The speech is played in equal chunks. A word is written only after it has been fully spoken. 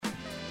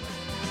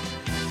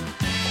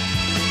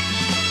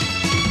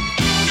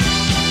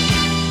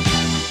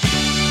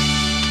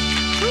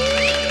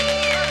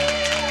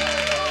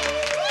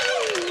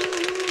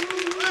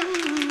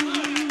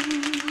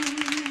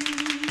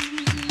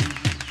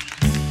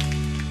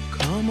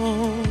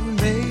on,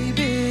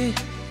 baby.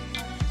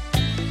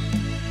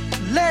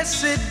 Let's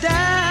sit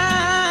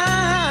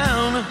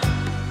down.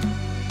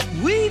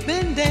 We've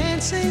been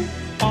dancing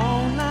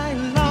all night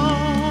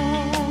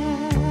long.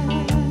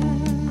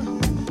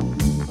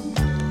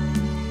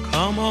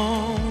 Come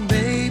on,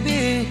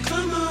 baby.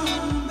 Come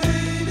on,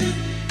 baby.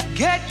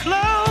 Get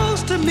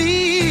close to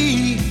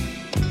me.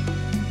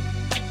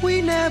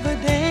 We never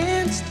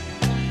danced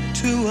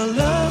to a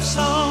love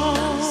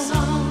song.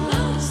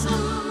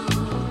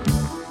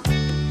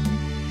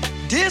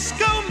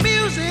 Disco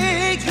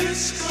music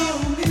is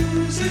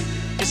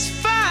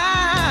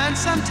fine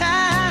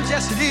sometimes,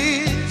 yes it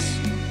is.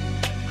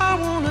 I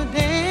wanna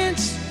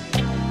dance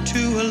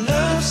to a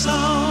love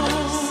song.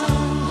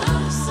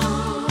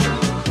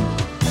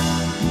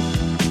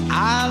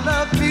 I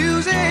love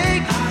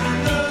music,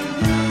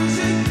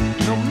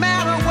 no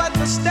matter what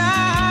the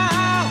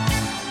style.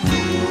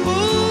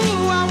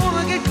 Ooh, I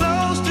wanna get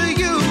close to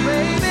you,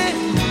 baby,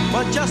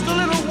 but just a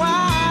little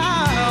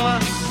while.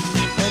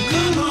 And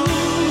come on.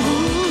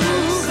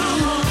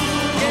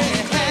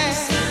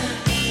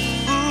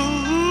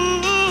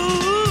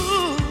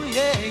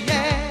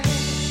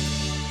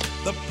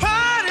 The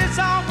party's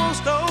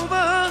almost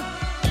over.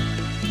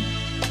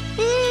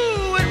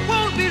 Ooh, it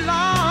won't be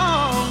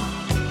long.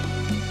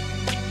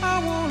 I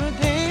wanna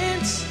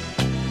dance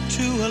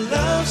to a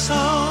love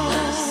song.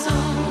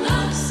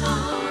 Love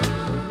song.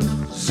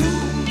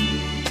 Zoom.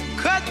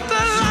 Cut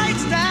the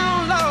lights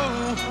down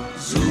low.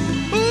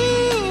 Zoom.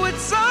 Ooh,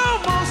 it's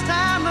almost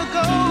time to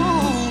go.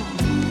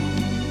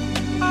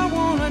 I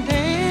wanna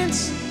dance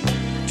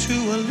to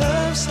a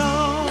love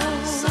song.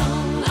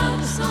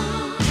 Love song.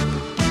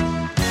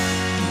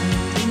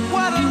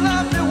 What a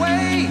lovely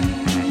way,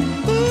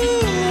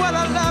 ooh, what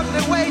a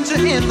lovely way to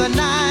end the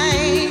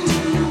night.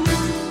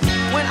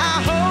 When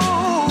I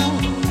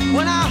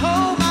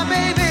hold my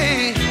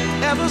baby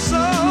ever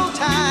so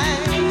tight.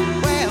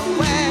 Well,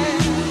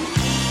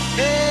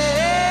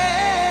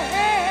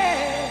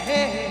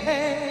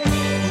 hey,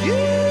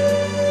 you.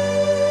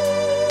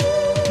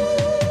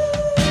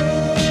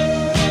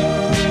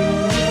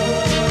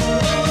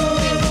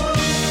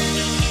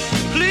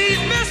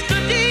 Please, Mr.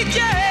 DJ.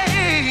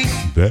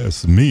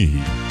 That's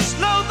me.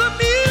 Slow the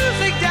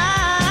music down.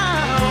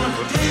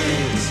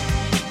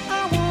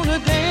 I wanna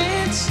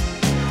dance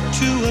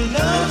to a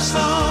love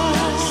song.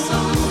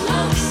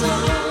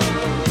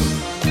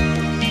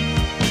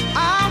 I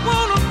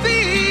wanna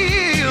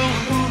feel.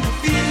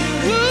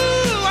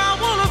 Ooh, I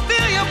wanna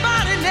feel your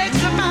body next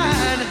to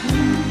mine.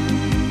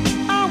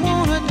 I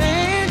wanna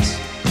dance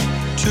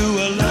to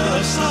a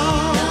love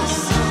song.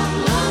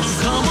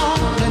 Come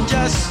on and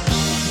just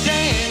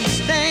dance,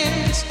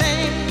 dance,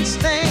 dance,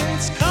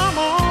 dance. Come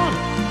on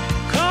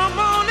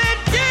and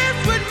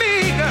dance with me,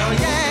 girl,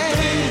 yeah.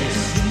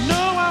 You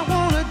know I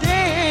wanna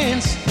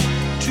dance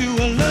to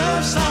a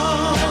love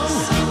song.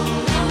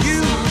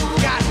 You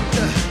got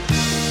to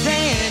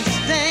dance,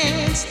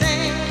 dance,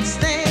 dance,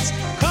 dance.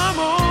 Come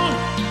on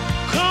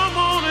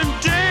and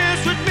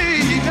dance with me,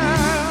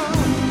 girl.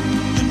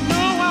 You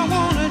know I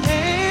wanna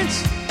dance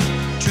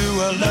to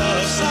a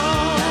love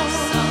song.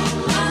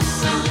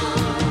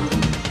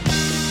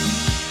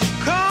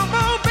 Come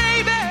on,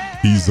 baby.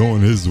 He's on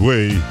his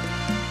way.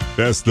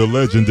 That's the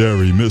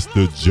legendary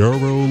Mr.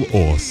 Gerald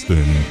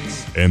Austin.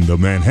 And the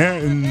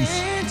Manhattans,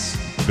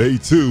 they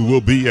too will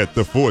be at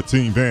the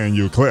 14th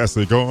Annual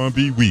Classic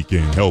R&B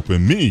Weekend,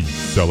 helping me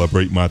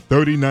celebrate my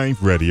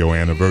 39th radio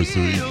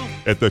anniversary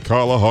at the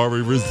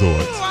Kalahari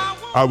Resort.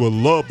 I would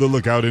love to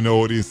look out in the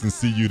audience and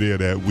see you there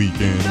that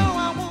weekend.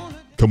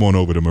 Come on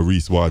over to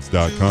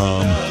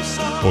MauriceWatts.com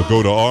or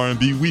go to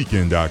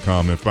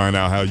rnbweekend.com and find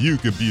out how you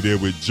can be there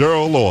with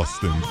Gerald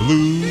Austin,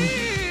 Blues,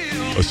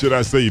 or should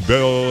I say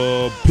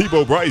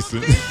Peabo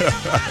Bryson.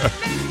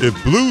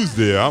 If Blues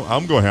there,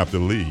 I'm going to have to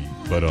leave.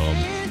 But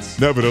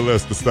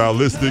nevertheless, the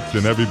Stylistics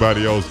and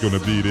everybody else going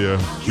to be there.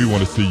 We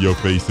want to see your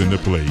face in the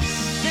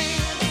place.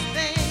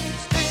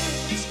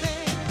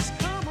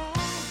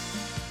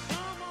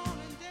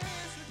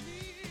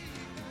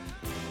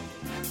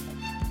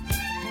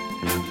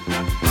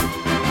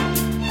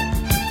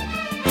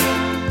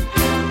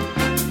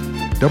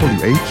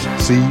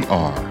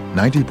 WHCR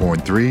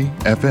 90.3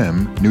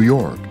 FM, New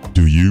York.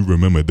 Do you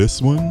remember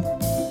this one?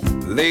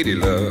 Lady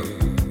love,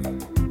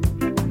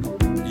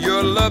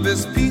 your love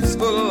is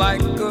peaceful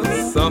like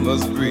a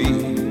summer's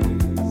breeze.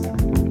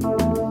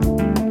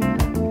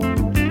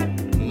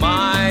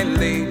 My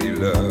lady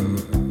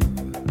love,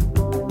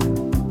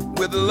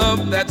 with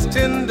love that's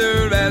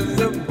tender as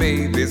a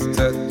baby's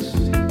touch,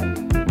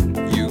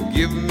 you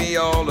give me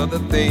all of the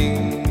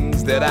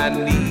things that I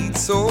need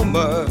so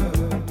much.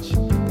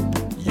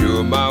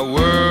 You're my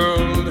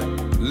world,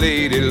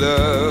 lady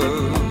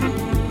love.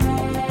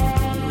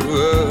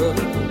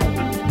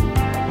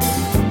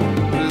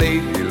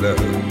 Lady love,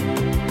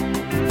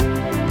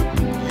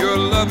 your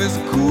love is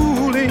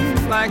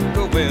cooling like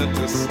the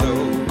winter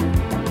snow.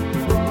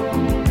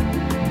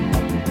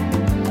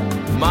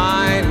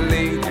 My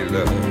lady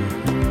love,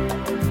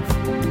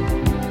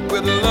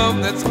 with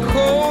love that's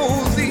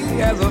cozy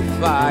as a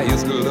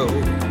fire's glow.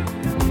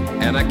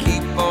 And I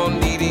keep on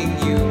needing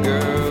you,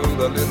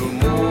 girl, a little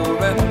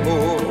more and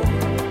more.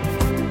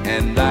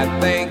 And I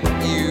thank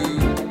you,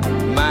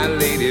 my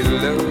lady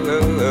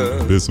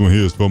love. This one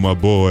here is for my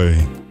boy,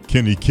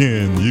 Kenny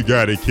Ken. You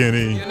got it,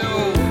 Kenny. You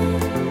know,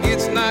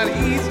 it's not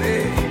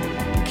easy.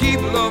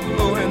 Keep love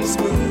flowing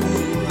smooth.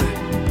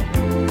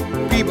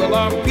 People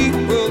are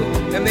people,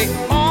 and they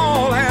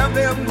all have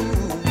their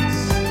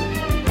moods.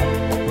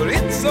 But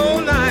it's so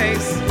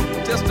nice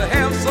just to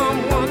have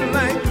someone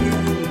like you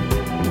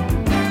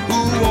who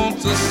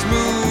wants a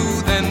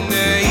smooth and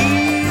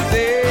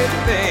easy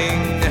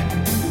thing,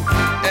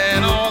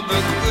 and all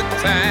the good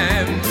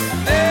times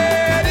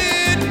that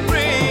it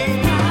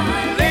brings.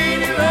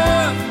 Lady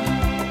love,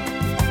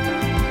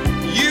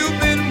 you've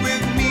been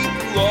with me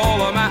through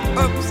all of my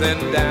ups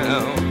and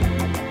downs.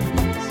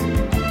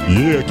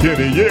 Yeah,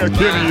 Kenny, yeah,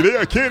 Kenny,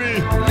 yeah, Kenny.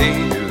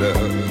 Lady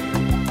love,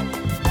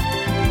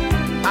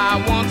 I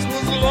once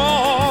was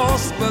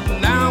lost, but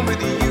now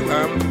with you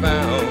I'm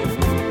found.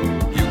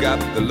 You got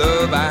the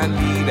love I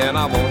need, and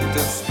I want to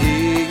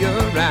stay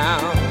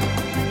around.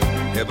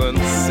 Heaven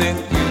sent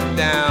you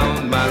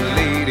down, my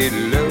lady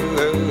love.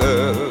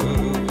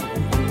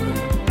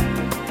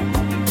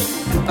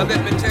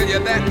 Let me tell you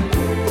that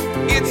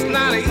it's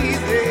not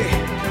easy.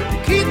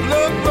 Keep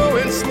love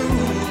flowing smooth.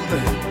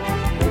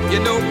 You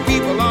know,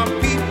 people are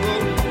people,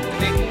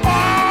 they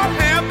all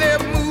have their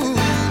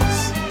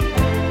moods.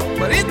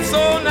 But it's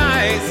so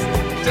nice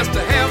just to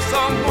have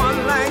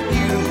someone like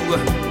you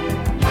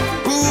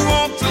who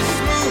wants a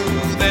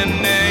smooth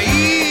and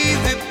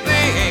easy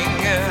thing,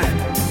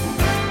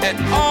 and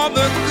all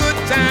the good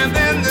times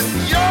and the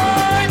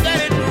joy that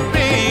it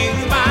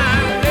brings, my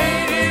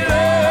lady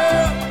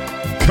love.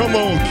 Come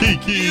on,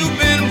 Kiki. You've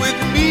been with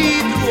me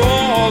through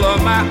all of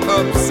my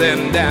ups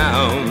and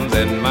downs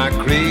and my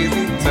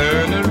crazy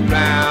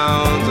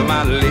turnarounds,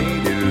 my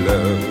lady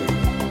love.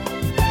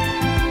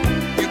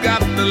 You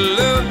got the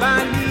love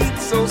I need,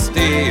 so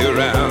stay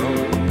around.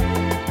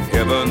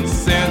 Heaven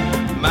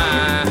sent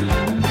my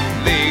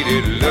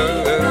lady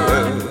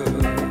love.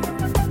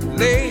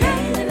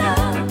 Lady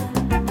love.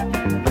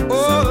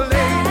 Oh,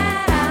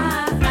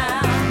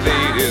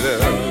 lady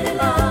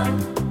love.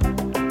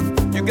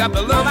 You got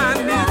the love I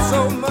need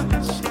so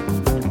much,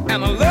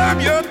 and I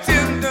love your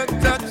tender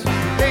touch,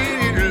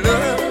 lady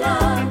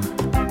love.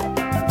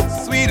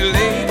 Sweet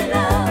lady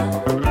love.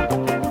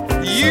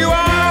 You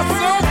are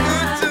so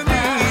good to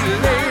me,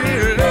 lady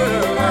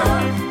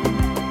love.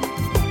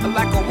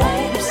 Like a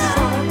warm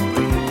sun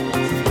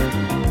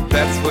breeze.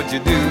 That's what you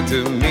do to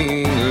me,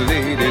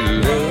 lady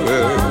love.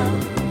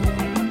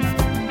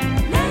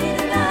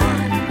 Lady love.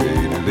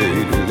 Lady,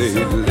 lady,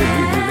 lady, lady,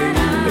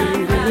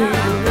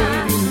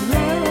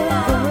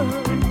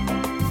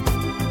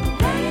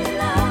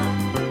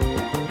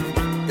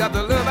 got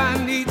the love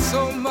I need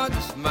so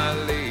much, my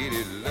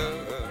lady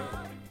love.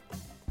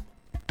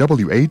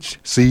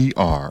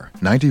 WHCR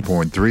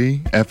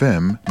 90.3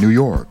 FM, New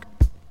York.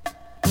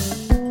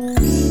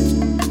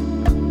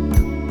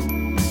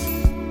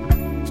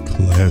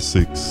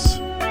 Classics,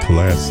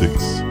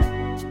 classics,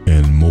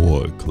 and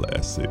more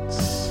classics.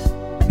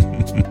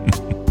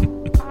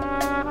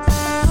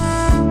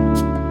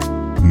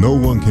 No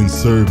one can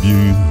serve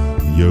you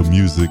your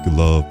music,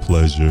 love,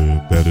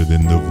 pleasure better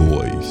than The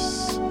Voice.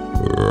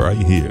 Right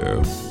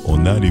here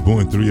on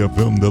 90.3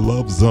 FM, The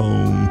Love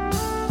Zone.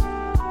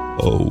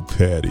 Oh,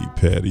 Patty,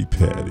 Patty,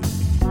 Patty.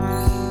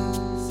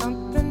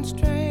 Something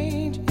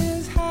strange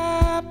is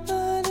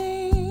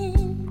happening.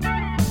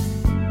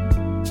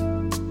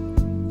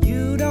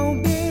 You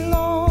don't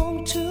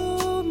belong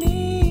to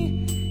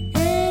me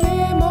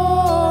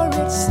anymore,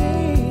 it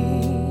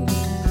seems.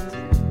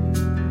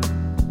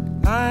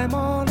 I'm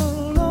all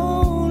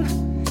alone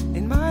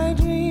in my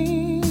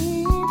dreams,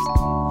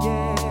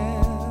 yeah.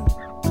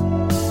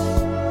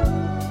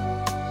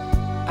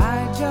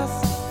 I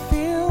just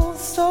feel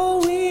so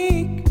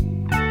weak.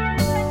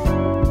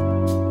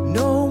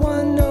 No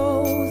one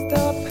knows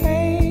the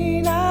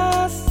pain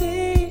I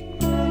see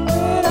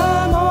when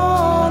I'm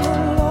all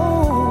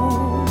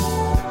alone.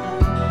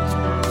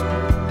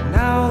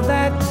 Now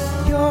that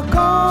you're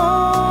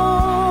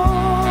gone,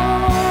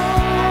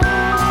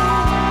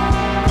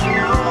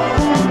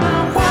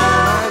 my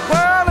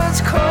world is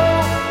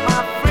cold,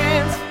 my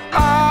friends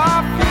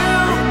are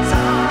few.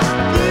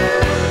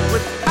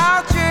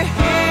 Without you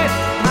here,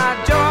 my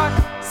joy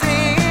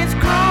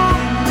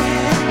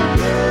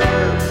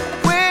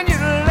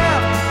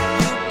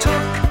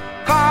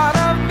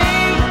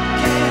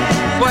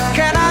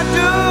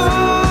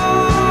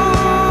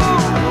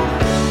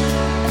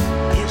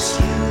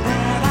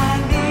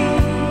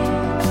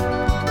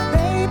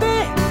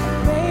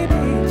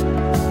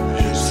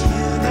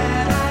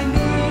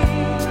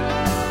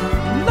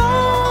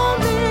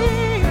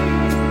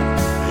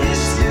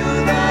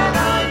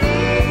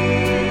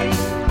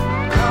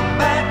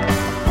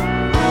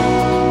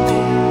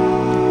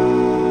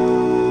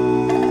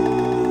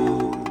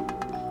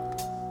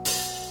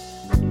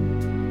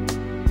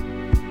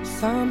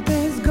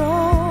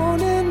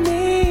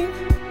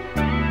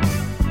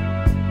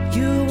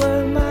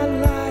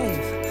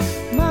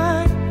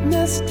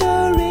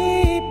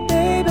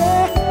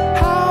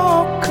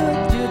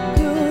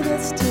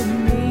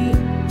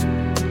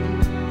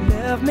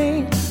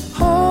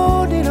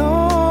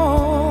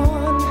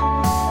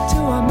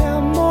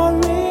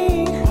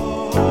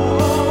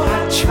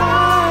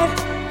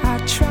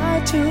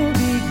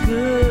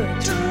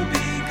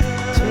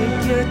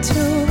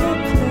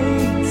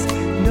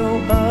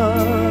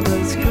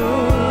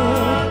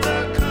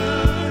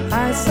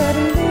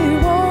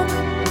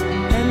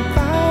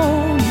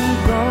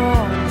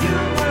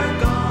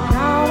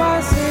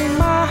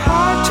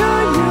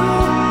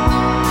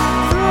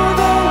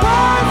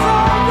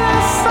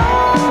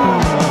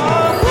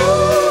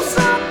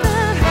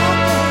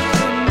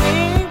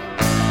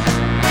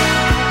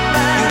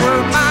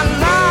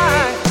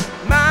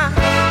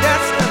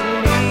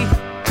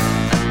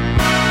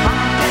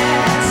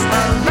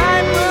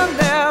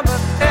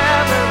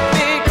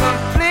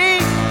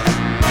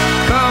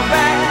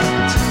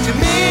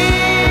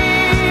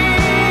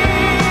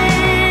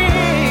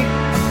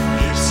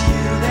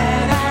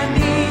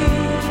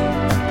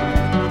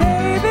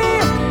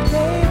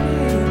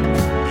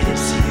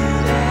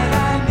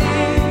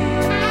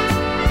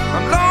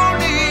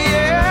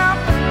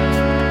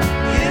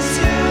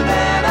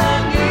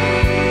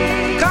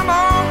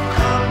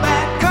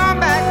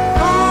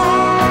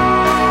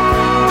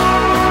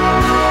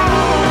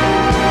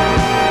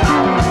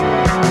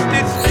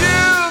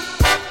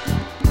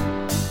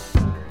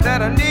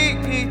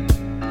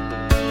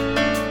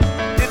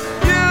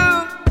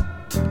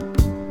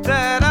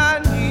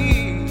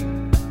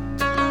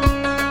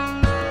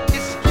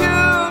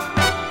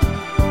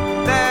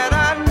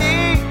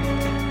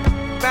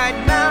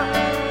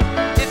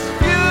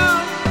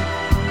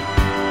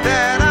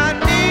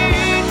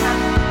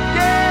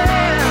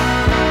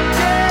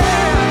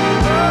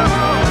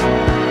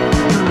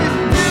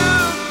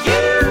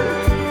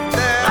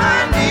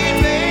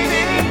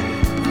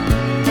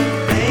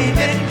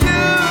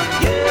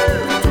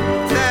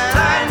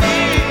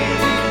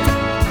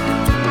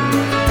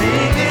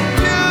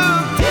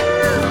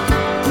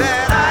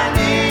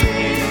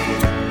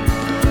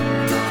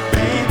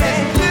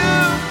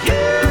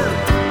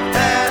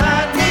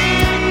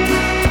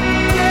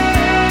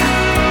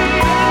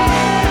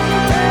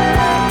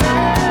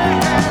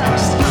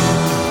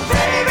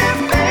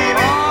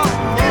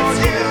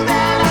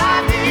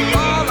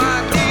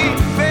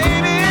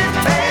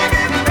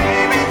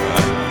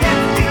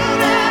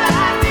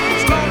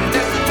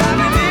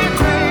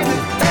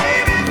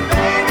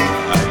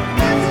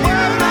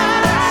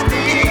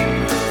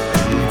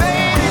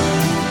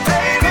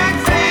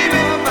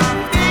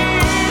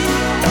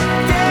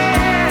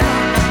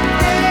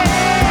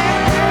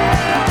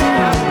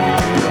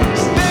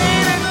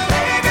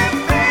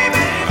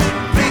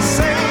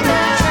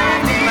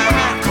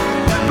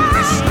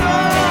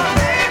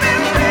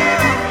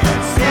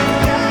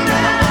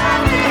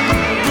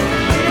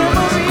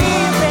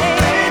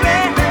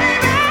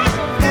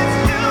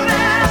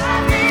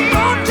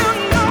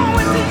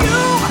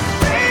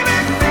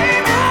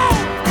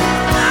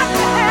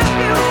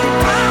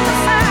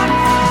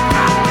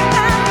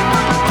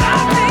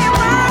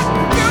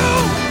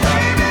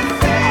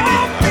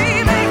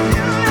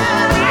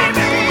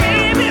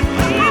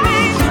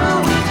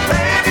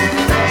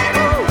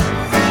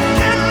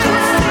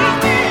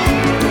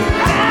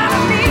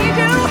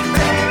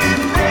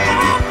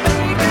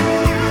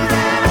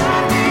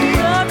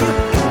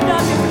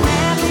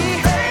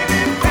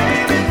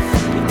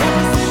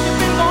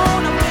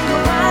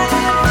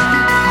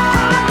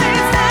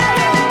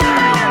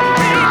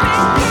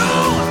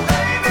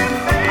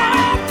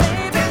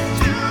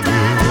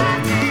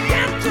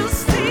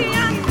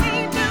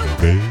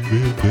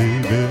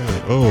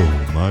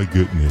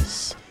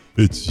goodness,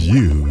 it's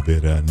you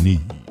that I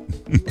need.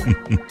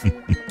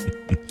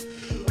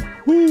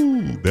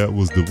 Woo, that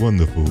was the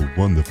wonderful,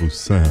 wonderful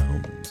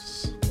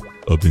sounds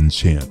of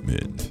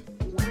enchantment.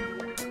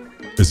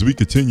 As we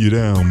continue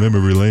down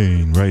memory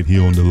lane right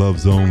here on the Love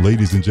Zone,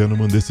 ladies and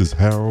gentlemen, this is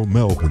Harold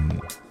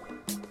Melvin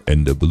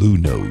and the Blue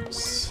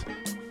Notes,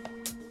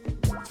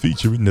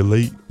 featuring the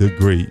late, the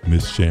great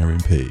Miss Sharon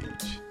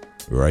Page,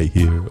 right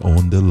here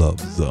on the Love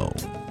Zone.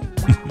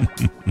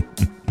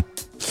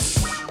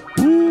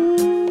 Ooh-wee.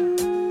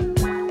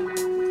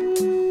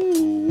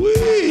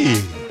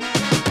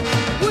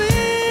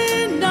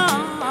 When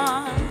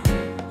I'm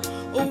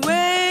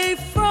away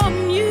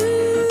from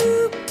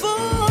you, boy,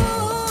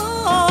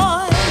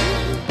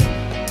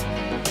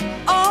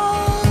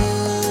 all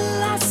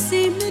I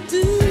seem to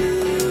do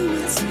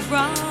is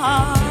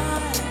cry.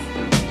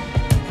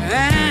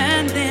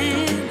 And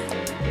then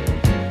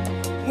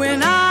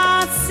when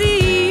I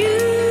see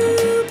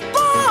you, boy,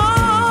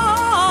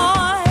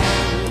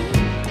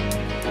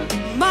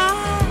 my,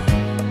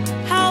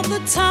 how the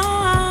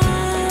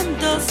time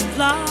does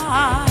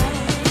fly.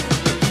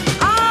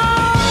 I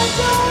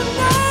don't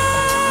know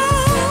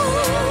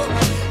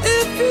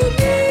if you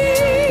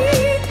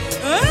need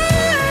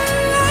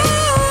and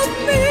love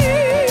me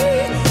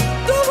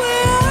the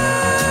way I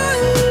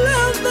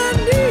love and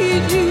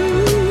need you.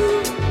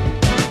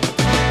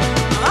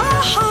 I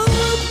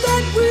hope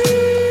that we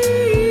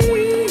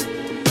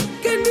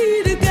can be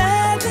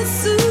together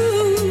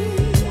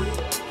soon.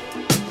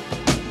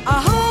 I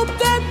hope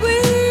that we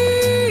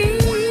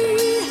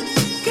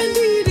can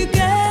be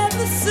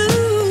together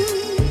soon.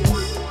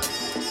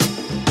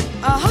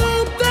 I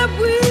hope that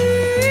we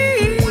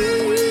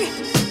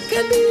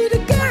can be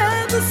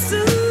together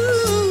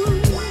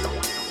soon,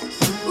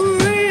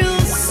 real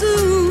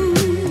soon.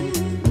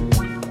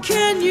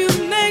 Can you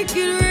make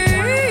it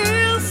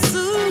real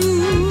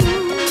soon?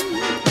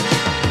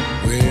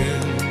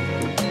 When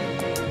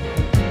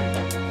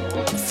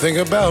I think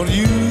about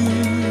you,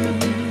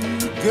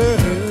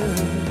 girl,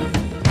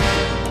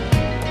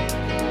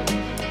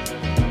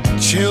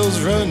 chills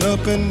run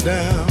up and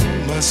down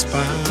my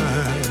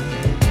spine.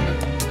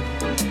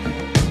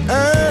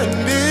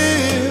 And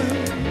if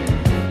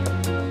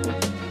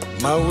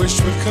my wish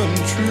would come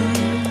true,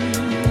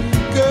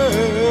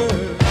 girl,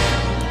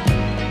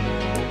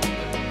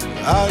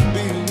 I'd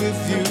be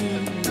with you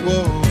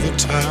all the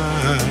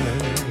time.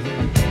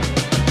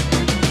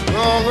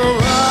 On the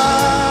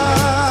ride,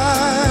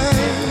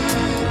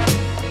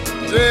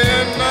 day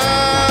and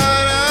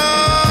night,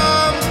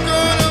 I'm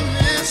gonna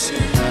miss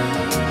you.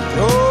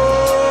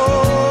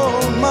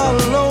 Oh, my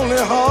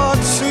lonely heart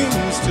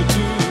seems to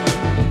do.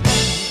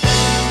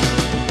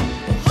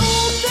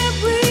 Hope that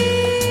we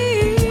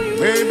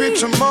Maybe can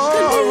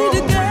tomorrow, be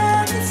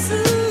together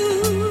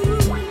soon.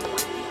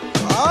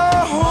 I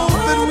hope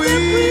that we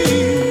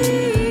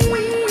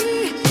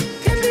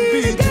can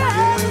be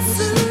together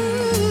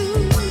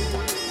soon.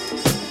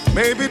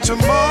 maybe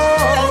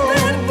tomorrow.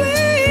 That we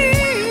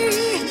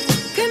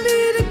can be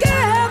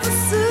together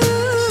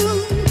soon.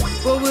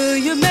 But will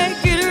you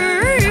make it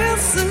real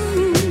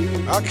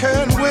soon? I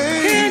can't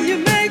wait. Can you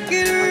make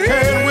it real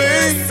can't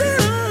wait.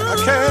 soon? I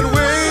can't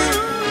wait.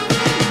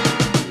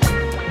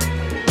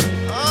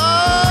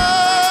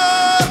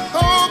 I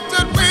hope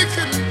that we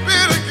can be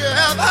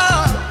together.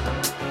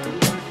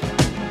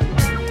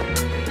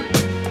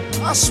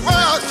 I swear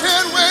I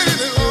can't wait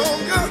any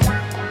longer.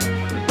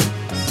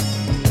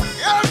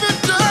 Every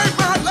day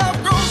my love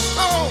grows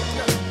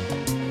stronger.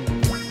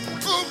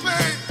 Oh,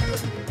 baby.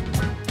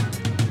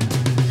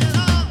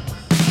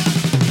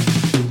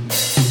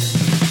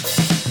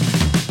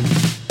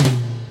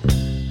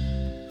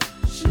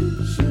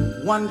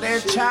 One day,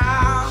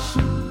 child,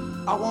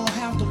 I won't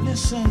have to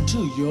listen to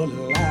your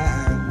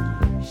lie.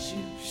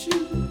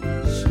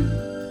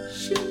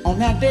 On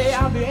that day,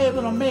 I'll be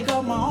able to make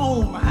up my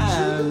own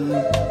mind.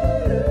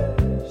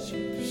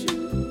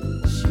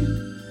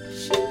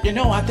 You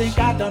know, I think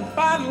I done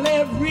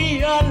finally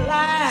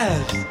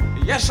realized.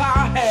 Yes,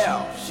 I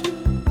have.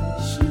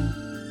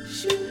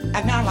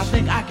 And now I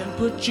think I can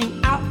put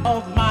you out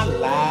of my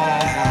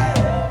life.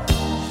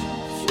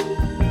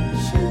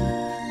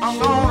 I'm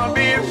gonna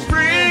be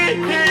free.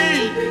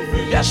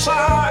 Yes,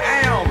 I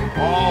am.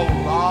 Oh,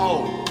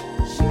 Lord.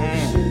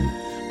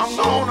 I'm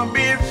gonna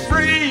be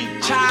free,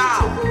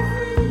 child.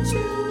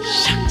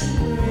 Shucks.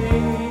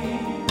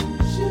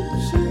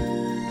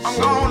 I'm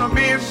gonna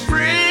be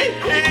free.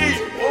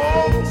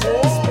 Oh,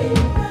 oh.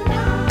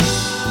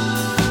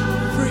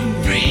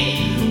 Free.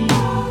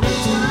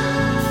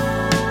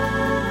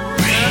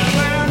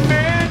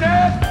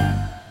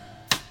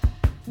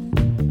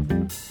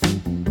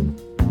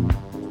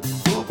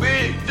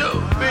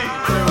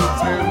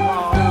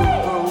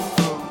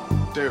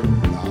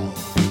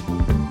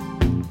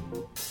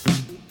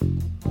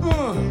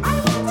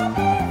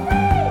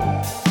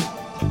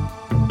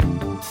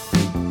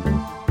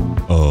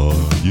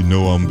 You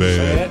know I'm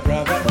bad.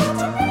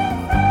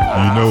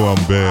 You know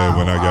I'm bad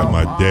when I got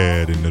my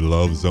dad in the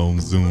Love Zone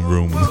Zoom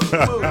room.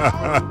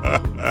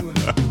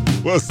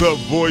 What's up,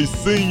 Voice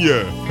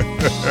Senior?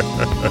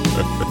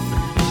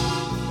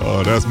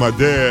 Oh, that's my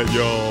dad,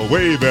 y'all.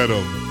 Wave at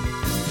him.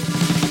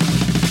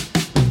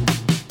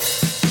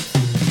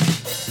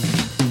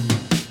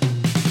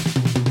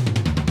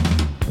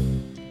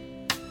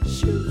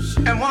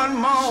 And one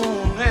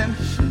morning,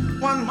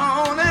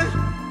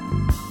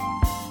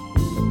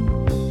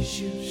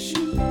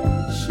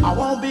 I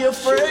won't be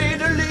afraid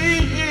to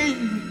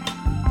leave.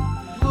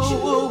 Ooh,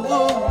 ooh,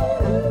 ooh.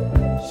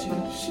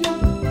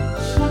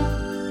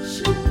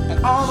 And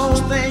all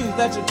those things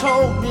that you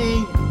told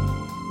me,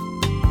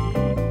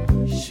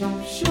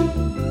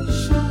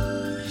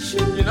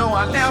 you know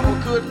I never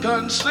could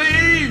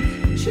conceive.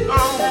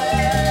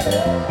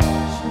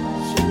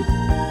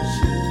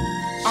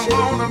 I'm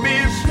gonna be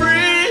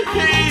free.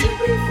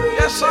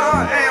 Yes, I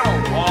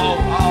am. Oh,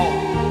 oh.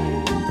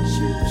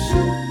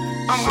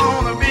 I'm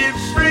gonna be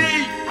free,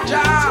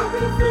 child.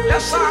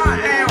 Yes, I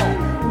am.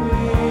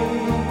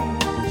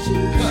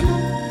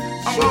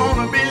 I'm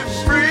gonna be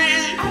free.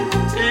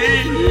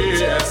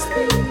 Yeah.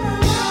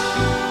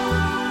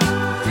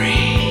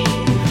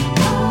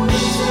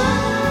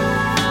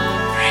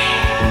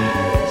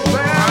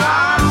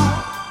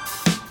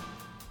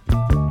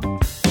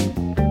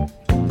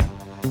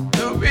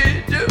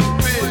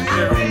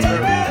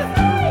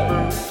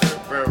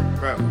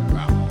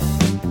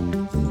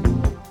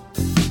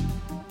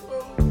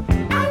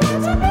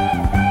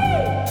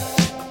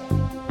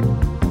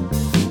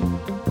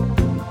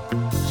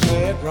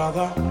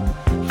 Brother,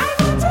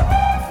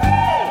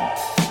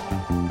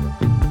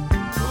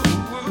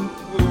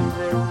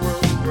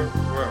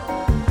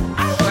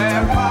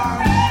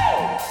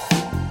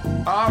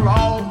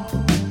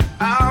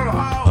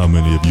 how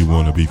many of you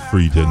want to be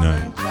free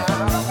tonight?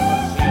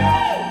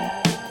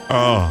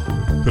 Oh,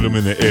 put them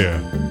in the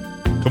air.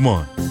 Come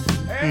on.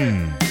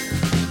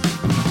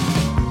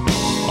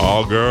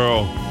 Oh,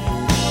 girl.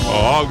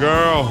 Oh,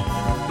 girl.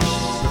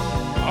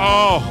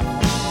 Oh,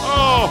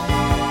 oh,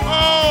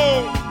 oh.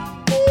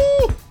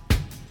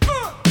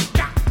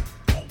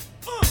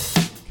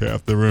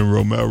 Catherine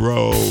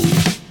Romero,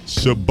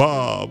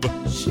 Shabab.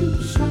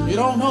 You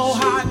don't know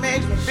how it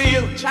makes me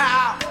feel,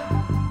 child.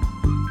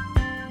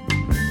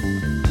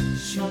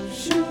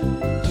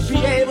 To be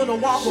able to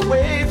walk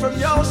away from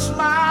your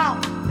smile,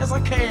 yes I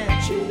can.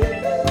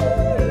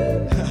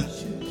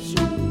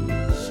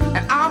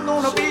 And I'm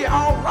gonna be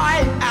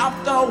alright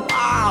after a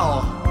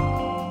while.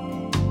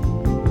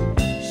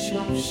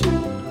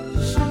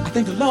 I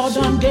think the Lord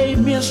done gave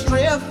me a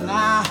strength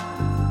now.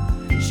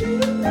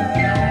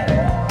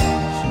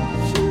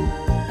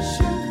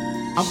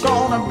 I'm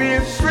gonna be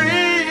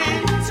free.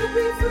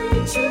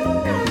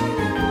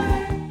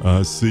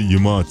 I see you,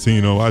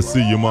 Martino. I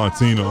see you,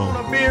 Martino. I'm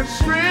gonna be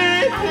free.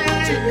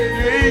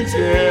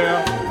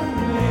 Yeah.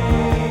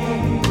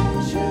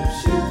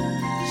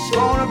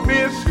 Gonna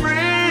be free.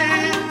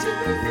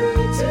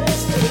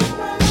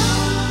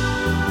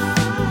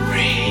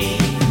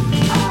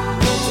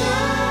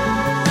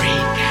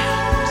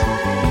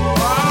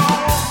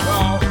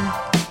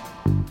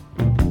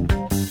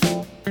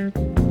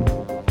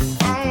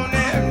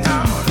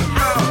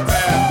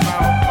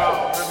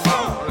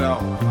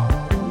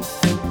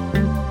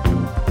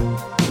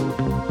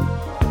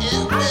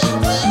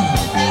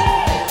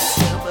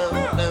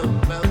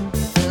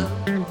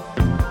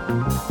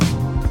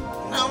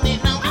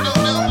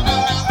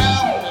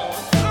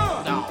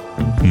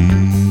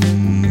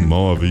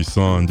 Marvy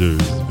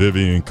Saunders,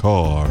 Vivian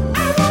Carr.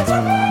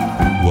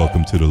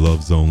 Welcome to the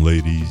Love Zone,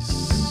 ladies.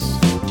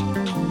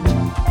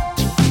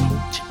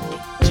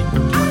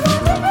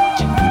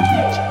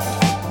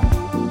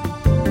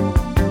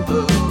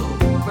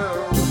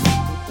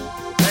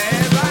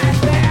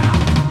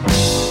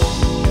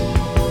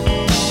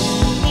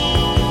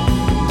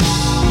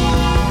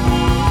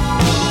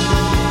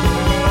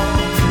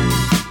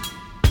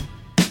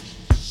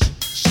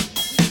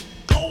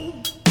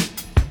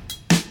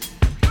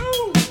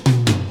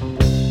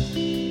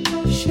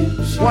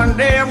 One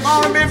day I'm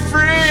gonna be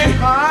free,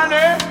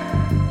 honey.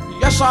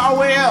 Yes, I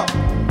will.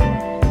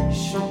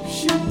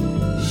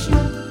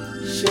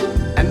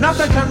 And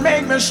nothing can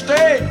make me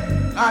stay,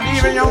 not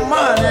even your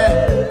money.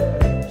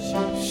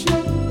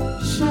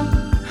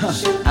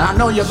 And I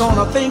know you're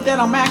gonna think that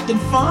I'm acting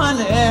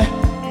funny.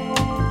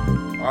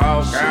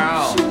 Oh,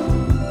 girl.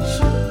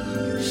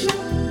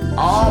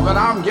 Oh, but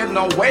I'm getting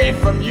away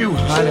from you,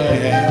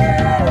 honey.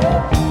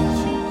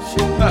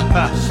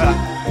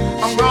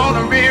 I'm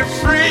gonna be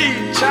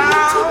free,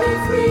 child.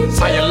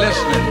 Are you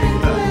listening?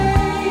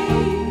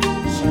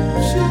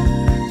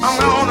 I'm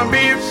gonna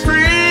be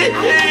free.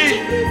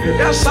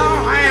 Yes, I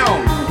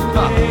am.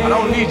 I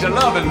don't need your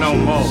loving no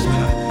more.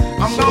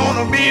 I'm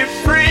gonna be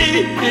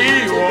free.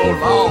 Oh,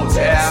 Lord,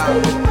 yeah.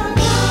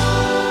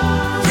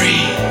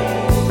 Free.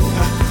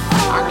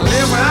 I can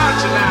live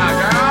without you now,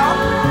 girl.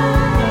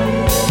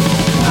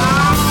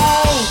 I'm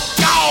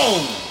gone.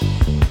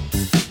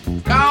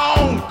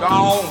 Gone,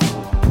 gone.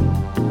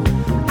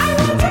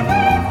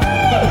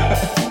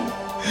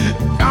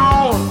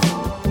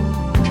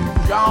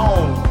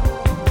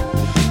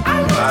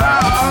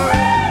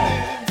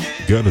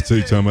 Gotta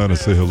take time out and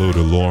say hello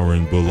to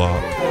Lauren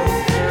Bullock,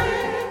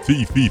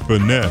 Fifi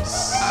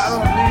Finesse, I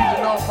don't need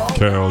to know more.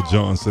 Carol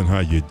Johnson. How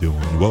you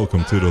doing?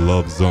 Welcome to the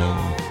Love Zone.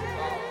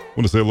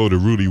 Want to say hello to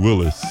Rudy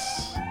Willis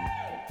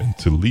and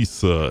to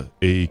Lisa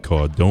A.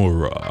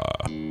 Cardora.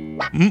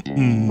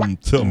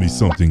 Tell me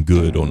something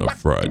good on a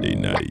Friday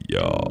night,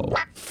 y'all.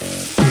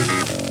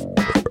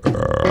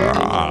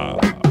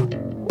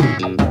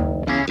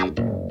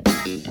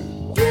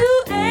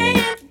 You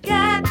ain't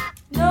got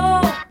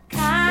no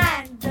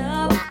kind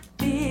of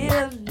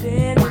feeling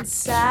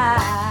inside.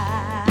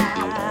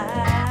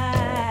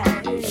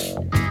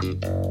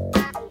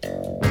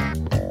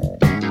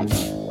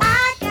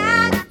 I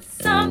got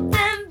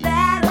something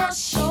that'll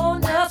show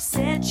enough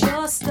set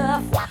your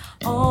stuff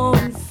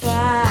on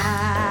fire.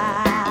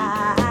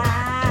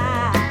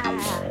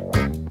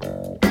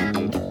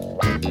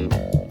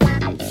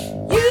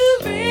 You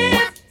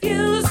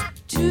refuse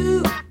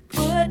to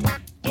put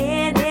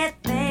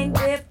anything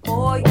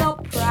before your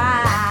pride.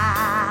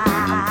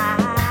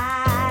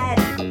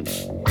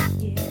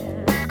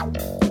 Yeah.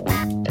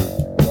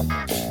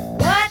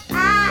 What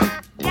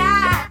I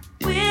got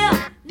will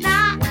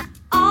knock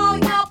all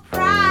your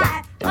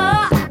pride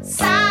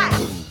aside.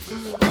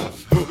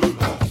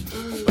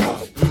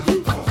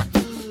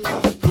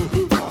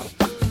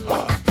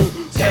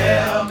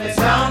 Tell me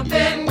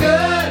something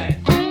good.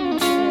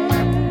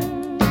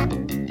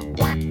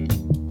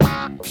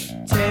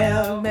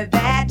 Tell me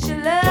that you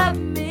love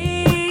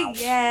me,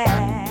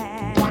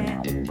 yeah.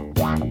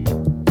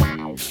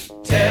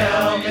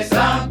 Tell me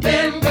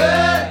something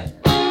good.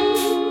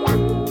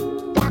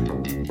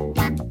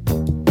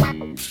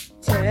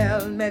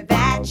 Tell me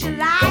that you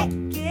like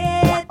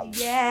it,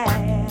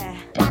 yeah.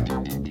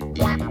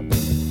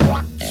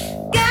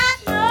 Got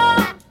no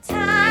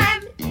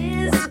time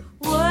is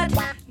what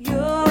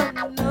you're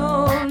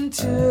known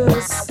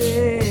to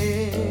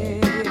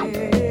say.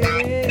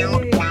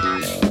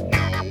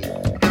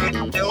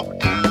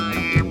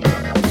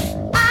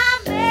 I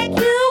make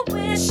you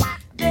wish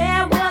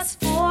there was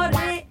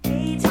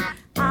 48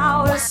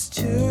 hours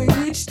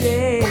to each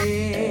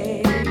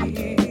day.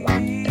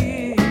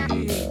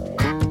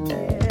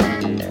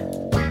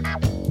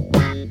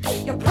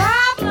 Your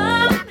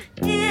problem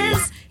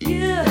is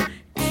you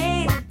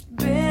ain't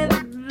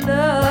been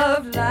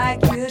loved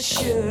like you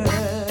should.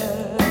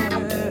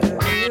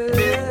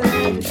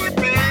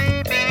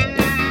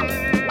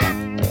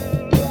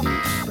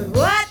 But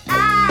what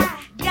I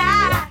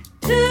got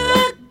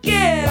to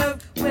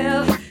give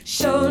will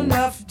sure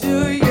enough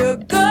do you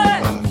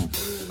good.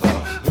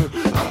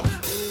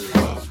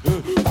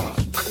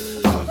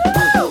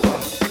 Woo!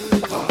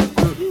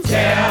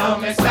 Tell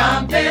me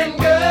something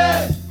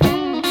good.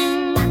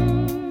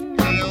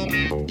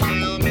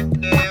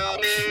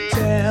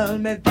 Tell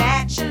me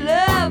that you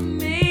love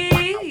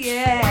me,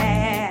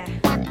 yeah.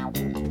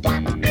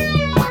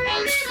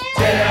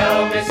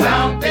 Tell me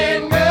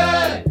something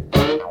good.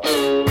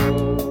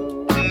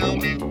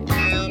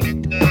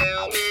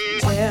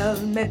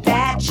 Tell me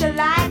that you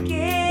like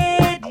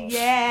it,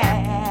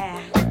 yeah.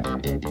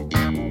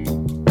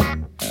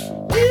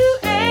 You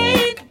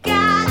ain't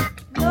got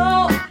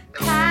no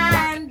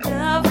kind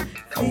of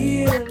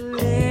feeling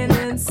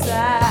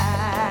inside.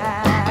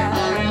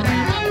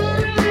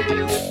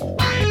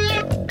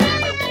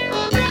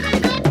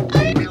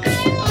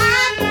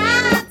 I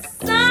got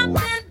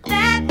something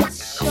that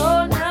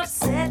sure enough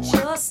set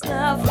your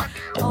stuff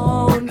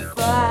on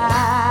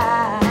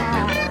fire.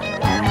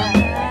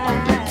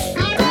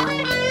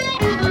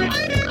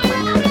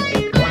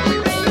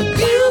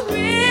 You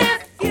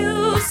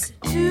refuse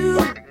to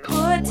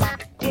put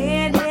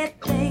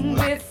anything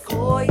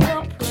before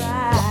your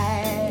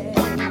pride.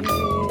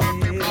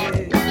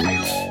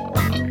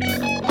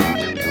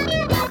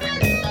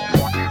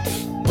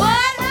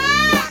 What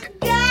I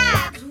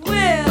got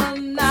will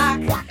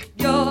knock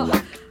your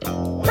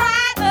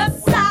pride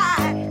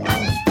aside.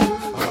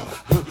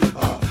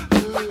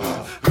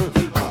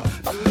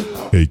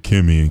 Hey,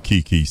 Kimmy and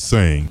Kiki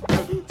sang.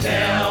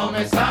 Tell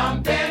me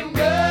something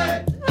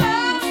good.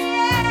 Oh,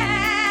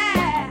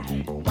 yeah,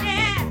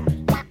 yeah.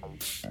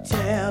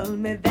 Tell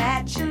me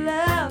that you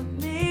love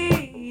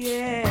me,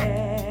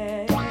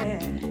 yeah.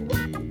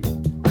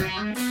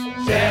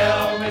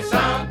 Tell me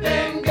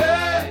something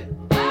good.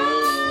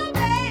 Oh,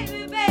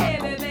 baby,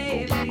 baby,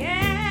 baby,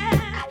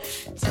 yeah.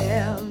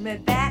 Tell me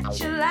that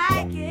you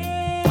like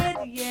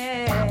it,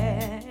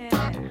 yeah.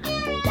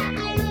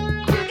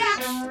 You got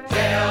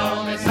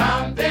Tell me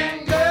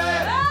something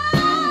good.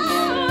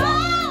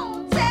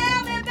 oh,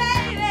 tell me,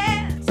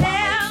 baby,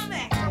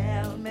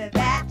 tell me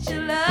that you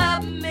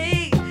love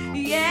me,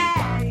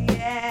 yeah,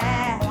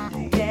 yeah,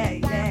 yeah,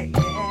 yeah,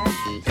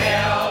 yeah.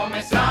 Tell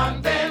me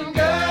something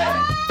good.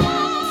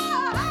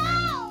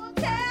 Oh,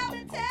 tell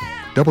me.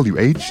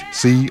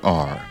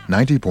 WHCR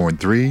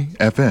 90.3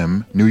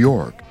 FM, New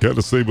York.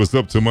 Gotta say what's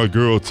up to my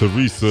girl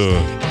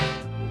Teresa.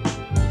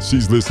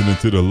 She's listening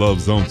to the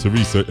Love Zone.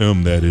 Teresa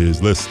M, that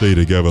is. Let's stay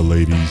together,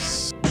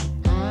 ladies.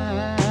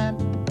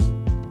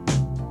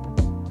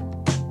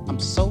 I'm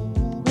so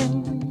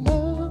in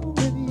love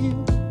with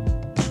you.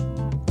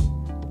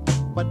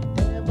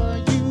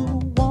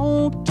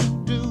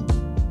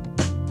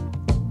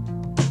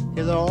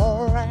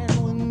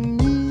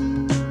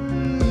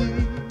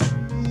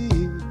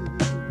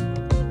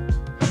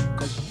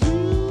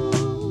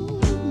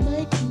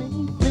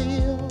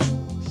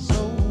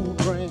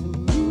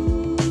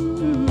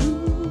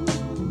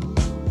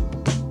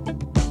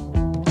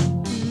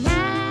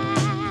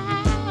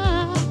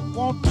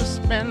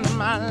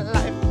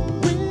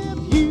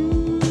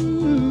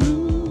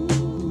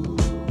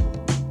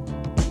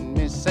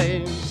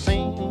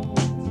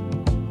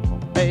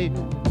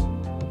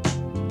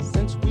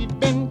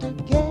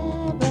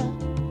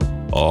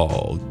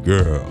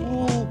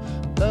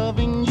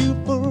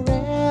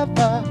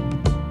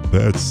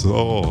 That's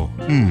all.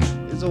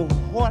 Is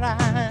what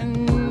I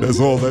need. That's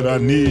all that I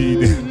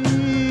need.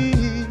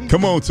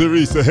 Come on,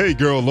 Teresa. Hey,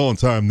 girl, long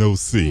time no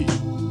see.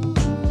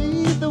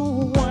 Be the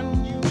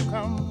one you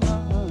come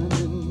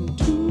running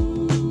to.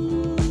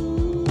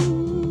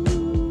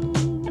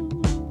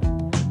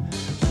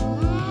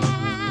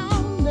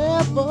 I'll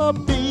never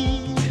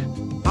be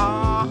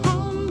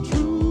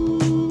untrue.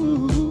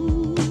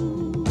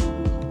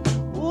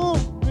 Oh,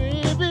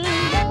 baby,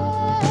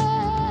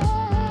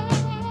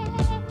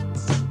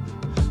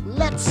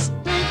 let's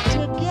stay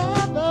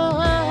together.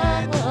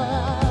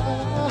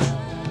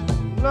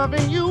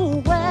 Loving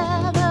you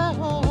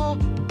weather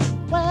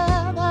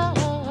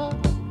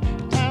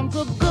times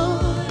are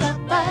good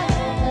and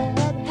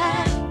bad,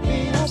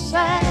 happy or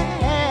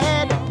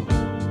sad.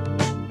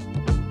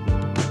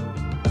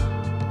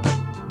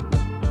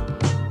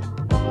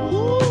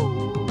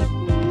 Ooh,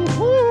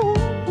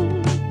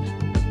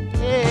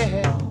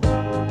 yeah.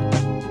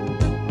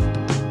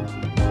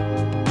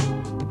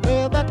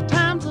 Well, the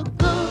times are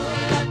good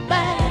and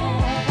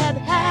bad,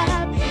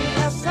 happy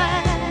or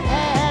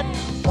sad.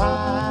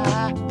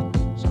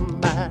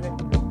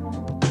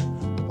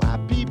 Why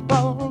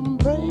people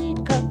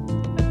break up,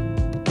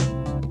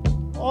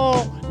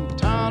 oh, and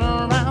turn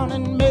around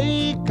and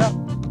make up?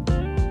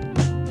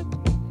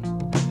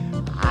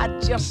 I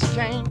just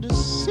came to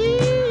see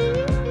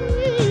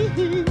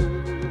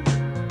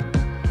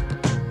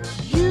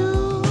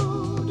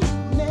you'd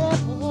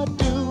never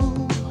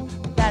do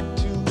that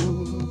to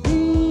me,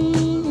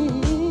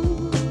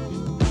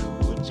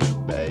 would you,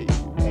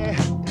 baby?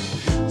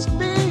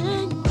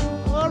 Staying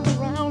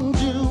around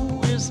you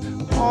is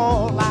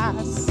all I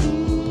see.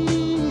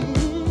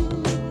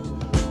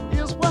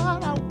 Is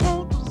what I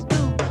want to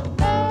do.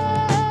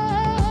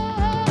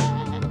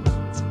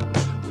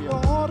 We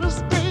ought to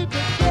stay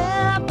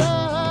together,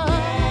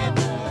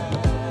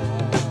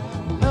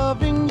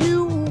 loving you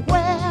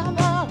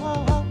weather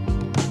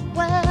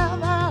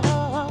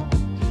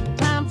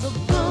times are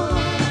good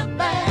and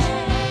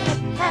bad,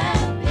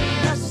 happy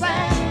or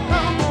sad.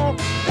 Come on,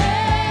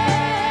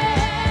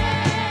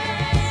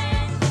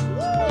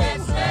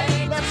 let's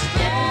stay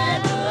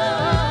together.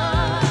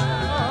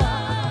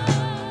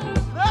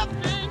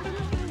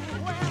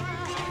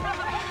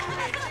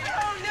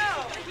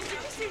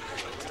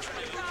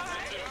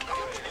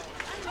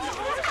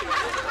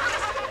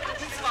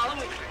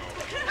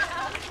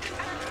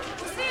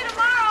 See you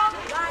tomorrow.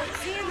 Right,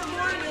 see you in the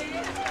morning.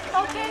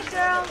 Okay,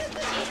 girl.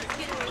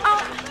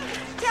 Oh,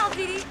 tell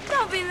Dee Dee,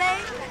 don't be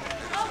late.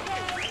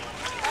 Okay.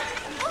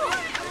 Oh,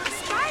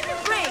 it's time to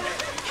break.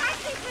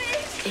 Taxi,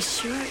 please. It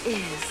sure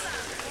is.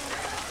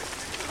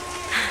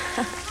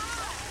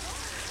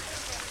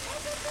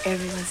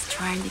 Everyone's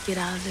trying to get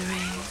out of the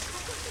rain.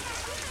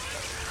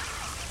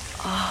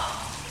 Oh,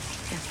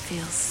 it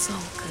feels so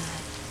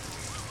good.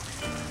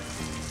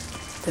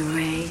 The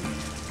rain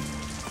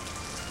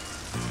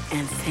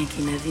and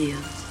thinking of you.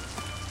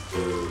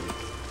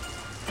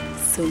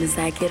 As soon as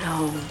I get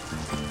home,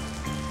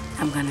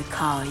 I'm gonna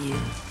call you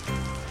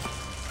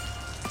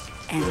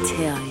and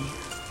tell you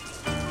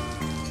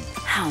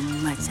how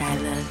much I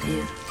love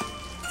you.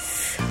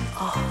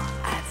 Oh,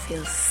 I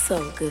feel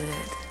so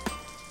good.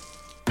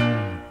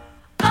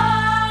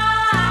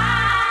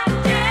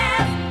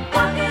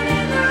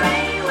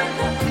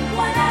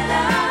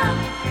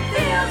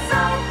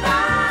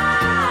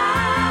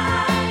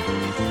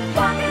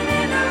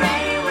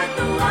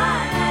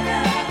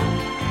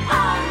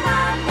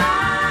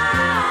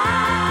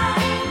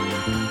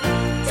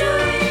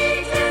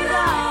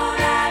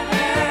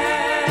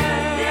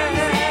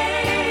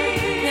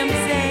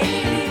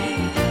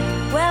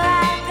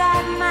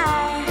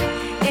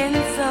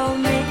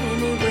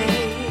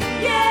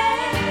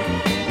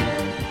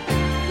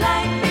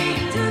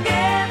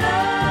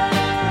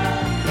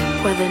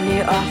 Whether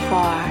near or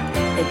far,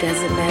 it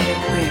doesn't matter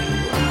where you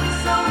are.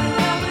 So in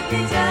love with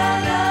each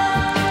other.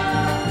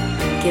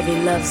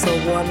 Giving love so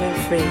warm and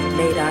free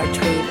made our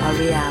dream a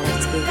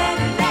reality. Let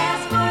it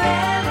last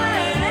forever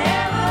and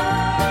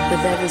ever.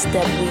 With every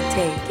step we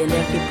take and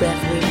every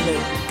breath we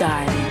make,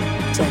 darling,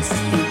 just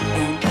you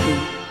and me.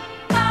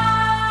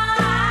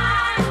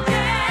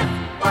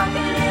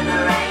 Walking in the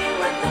rain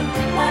with the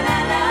one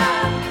I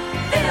love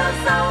feels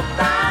so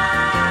fine.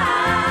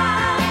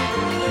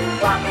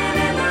 Walking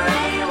in the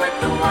rain with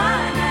the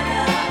one I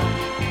love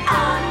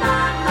on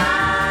my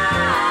mind.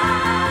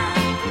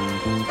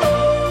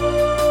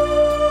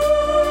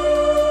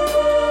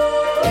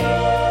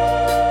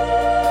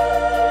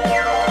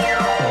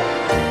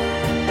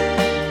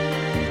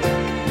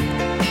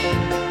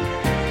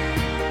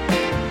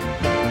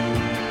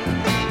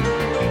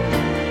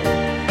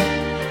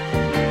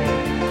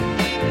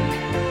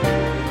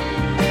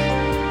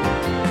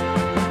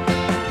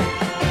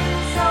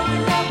 So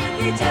in love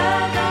with each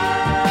other.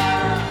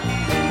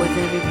 With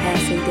every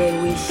passing day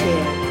we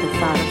share, the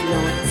thought of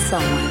knowing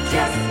someone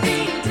just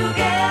being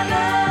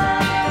together,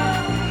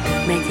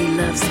 making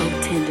love so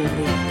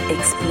tenderly,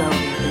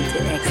 exploding into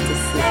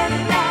ecstasy. Let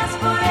it last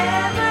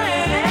forever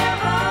and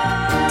ever.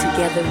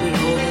 Together we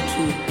hold the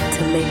key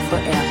to make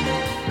forever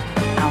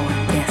our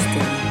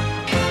destiny.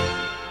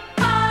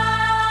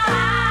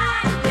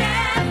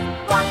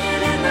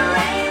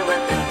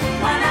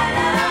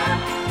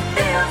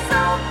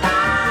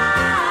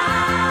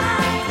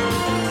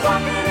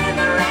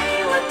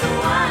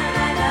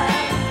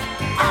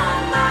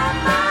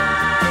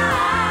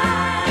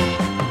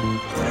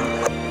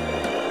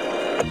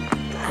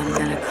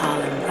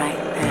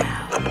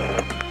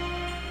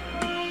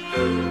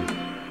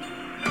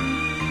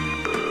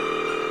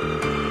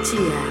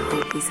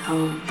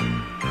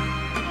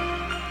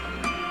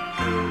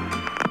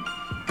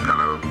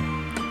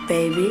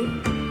 baby,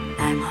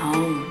 I'm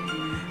home.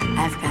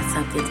 I've got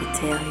something to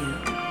tell you.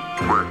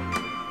 What?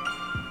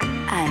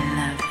 I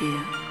love you.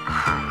 I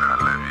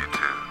love you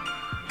too.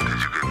 Did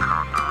you get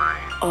caught in the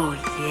rain? Oh,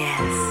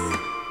 yes.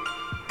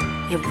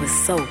 It was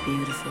so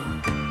beautiful.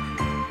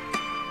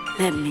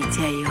 Let me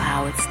tell you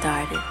how it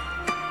started.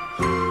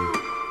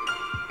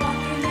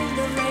 Walking in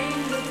the rain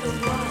with the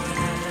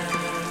water.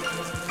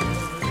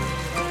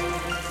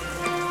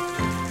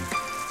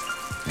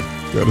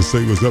 Gotta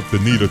say what's up to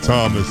Nita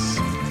Thomas.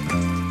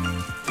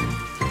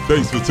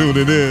 Thanks for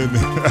tuning in.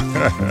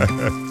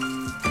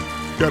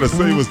 Gotta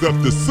say what's up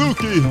to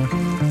Suki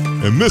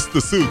and Mr.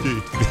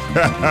 Suki.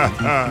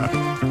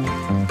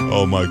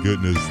 Oh my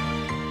goodness.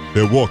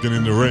 They're walking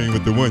in the rain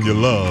with the one you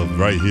love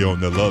right here on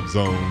the Love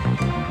Zone.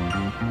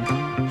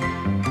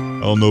 I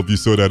don't know if you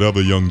saw that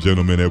other young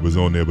gentleman that was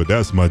on there, but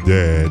that's my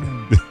dad,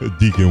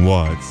 Deacon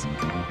Watts.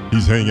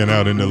 He's hanging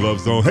out in the Love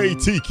Zone. Hey,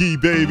 Tiki,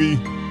 baby.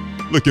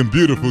 Looking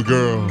beautiful,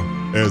 girl.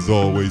 As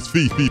always,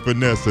 Fifi,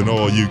 Finesse, and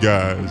all you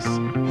guys.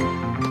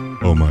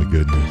 Oh my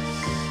goodness.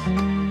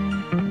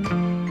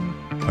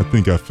 I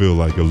think I feel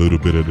like a little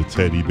bit of the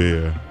teddy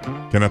bear.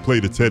 Can I play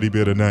the teddy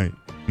bear tonight?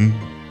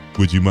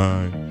 Would you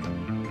mind?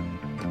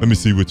 Let me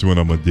see which one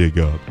I'm gonna dig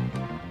up.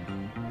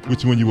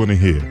 Which one you wanna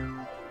hear?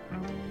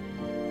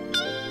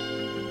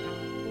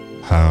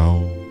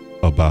 How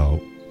about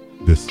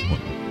this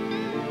one?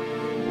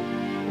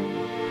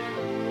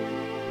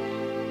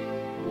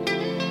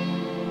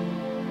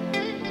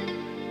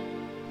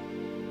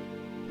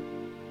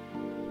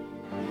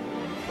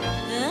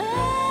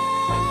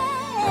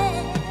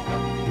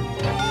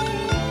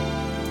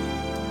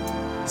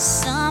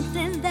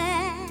 Something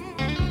that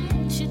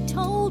you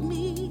told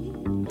me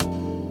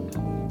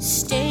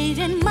stayed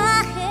in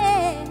my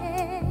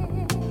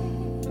head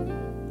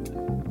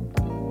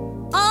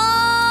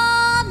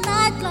all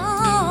night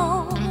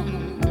long.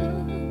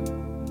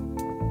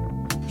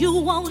 You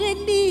wanted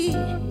me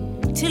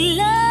to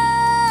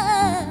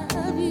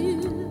love you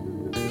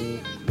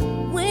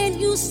when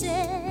you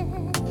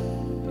said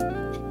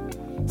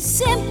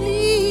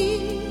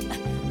simply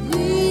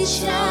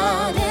reach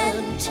out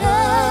and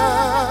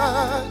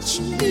touch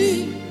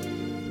me.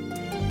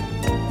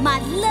 My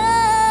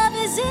love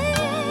is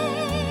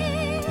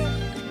in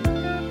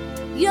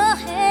your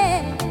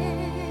hand.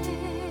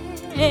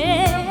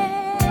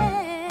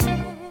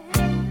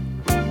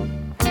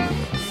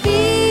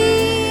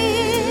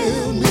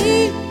 Feel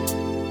me.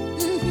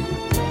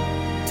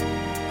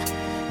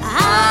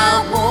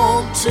 I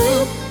want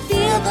to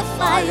feel the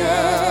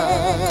fire.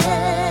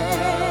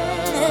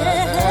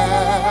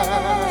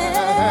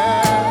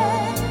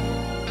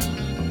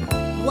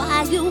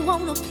 Why you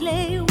wanna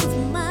play with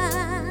my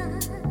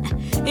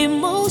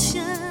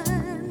emotion?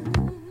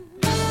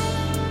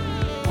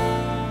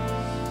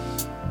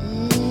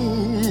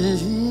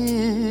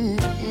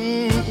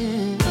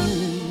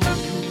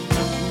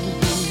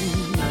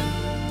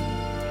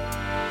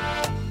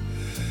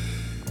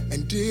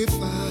 And if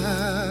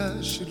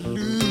I should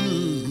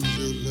lose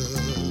your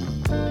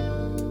love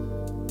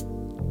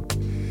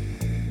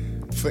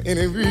for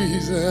any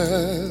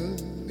reason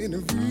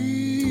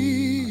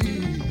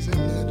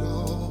at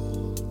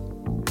all,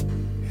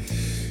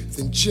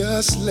 then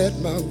just let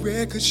my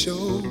record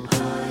show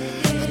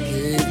I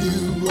gave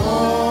you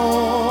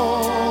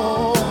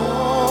all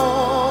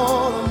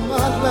of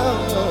my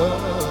love.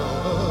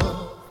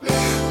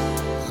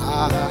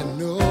 I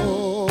know.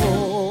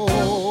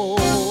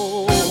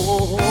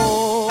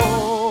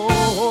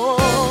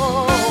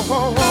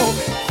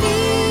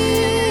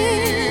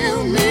 Feel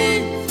me.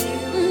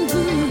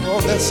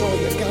 Oh, that's all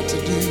you got to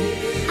do.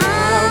 I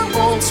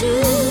want to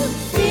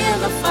feel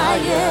the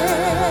fire.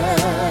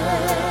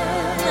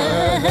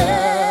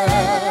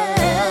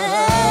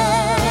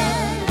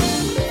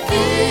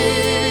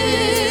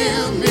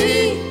 Feel me.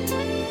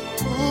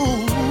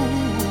 Ooh.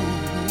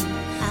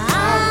 I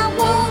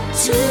want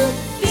to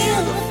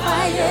feel the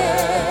fire.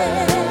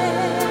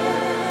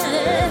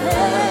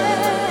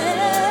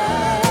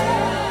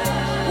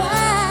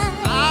 Why?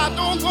 I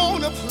don't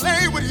wanna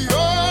play with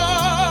your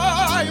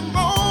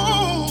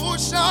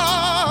emotions.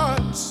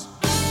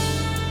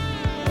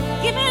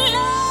 Give me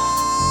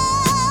love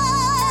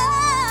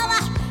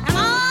and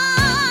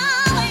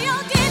all of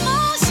your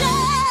devotion.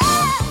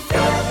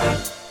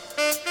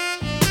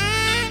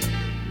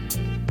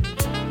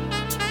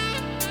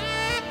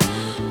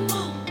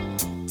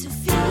 To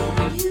feel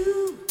you.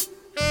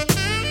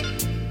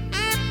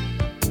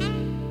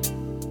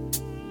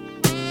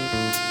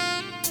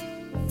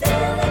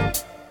 Feel it.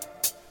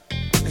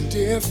 And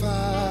if I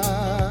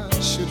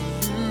should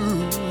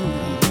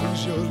lose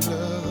your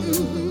love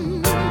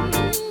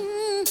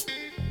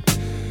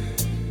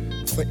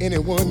for any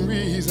one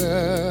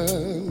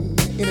reason,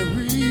 any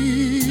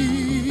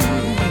reason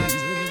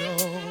at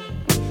all,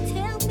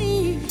 Tell me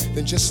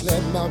then just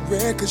let my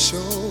record show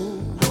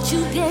what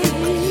you gave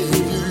me.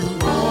 you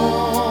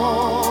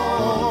all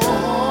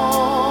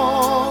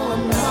of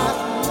my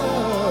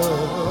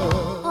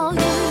love. Oh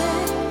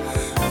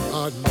yeah.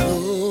 I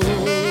know.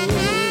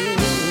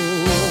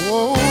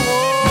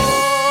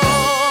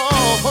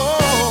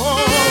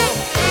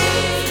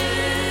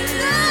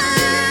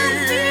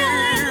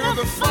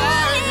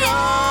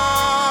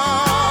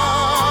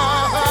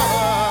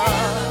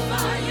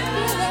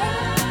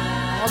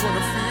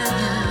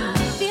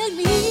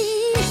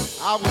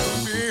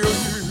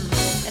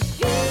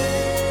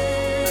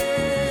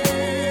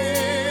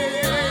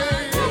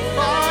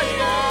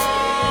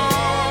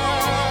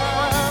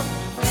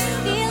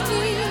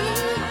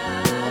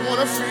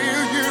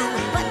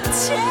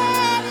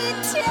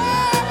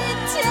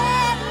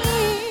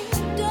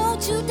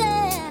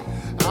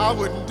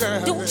 wouldn't dare.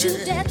 Don't you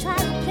dare try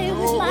to play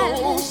with my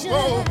emotions.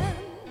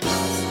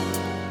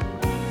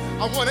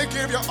 I want to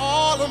give you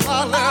all of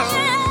my love.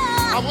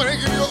 I want to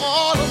give you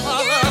all of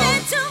my love. Give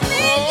it to me,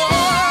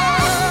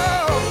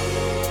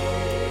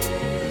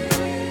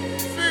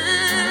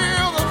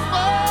 Feel the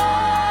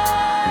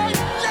fire.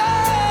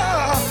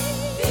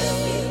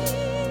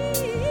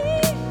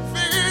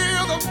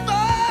 Feel the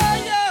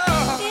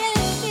fire.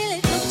 Feel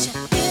it, don't you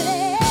feel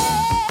it?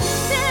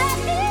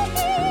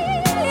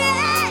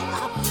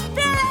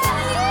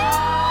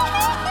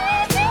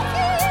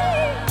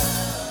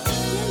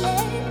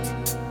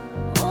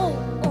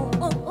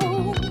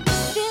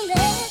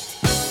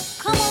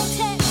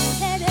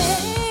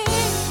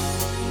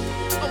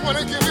 I want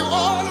to give you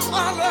all of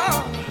my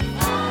love.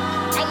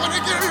 I want to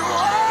give you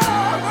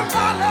all of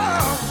my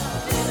love.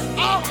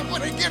 Oh, I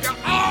want to give you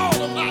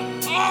all of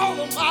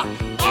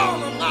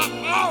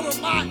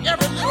my,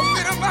 every little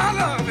bit of my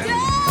love.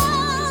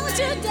 Don't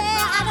you dare!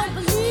 I don't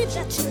believe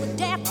that you would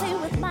dare play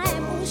with my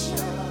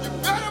emotions. You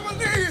better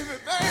believe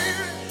it,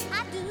 baby. I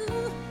do.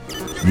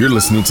 You're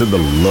listening to The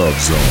Love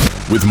Zone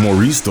with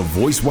Maurice the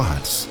Voice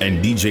Watts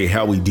and DJ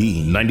Howie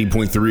D,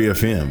 90.3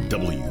 FM,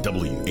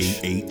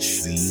 WWHCR.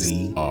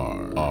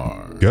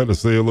 Gotta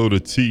say hello to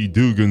T.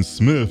 Dugan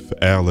Smith,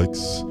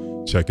 Alex,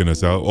 checking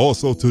us out.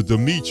 Also to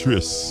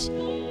Demetrius.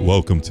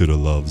 Welcome to the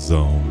Love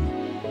Zone.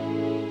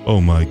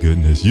 Oh my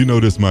goodness, you know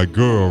this my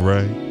girl,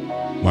 right?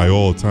 My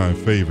all-time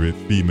favorite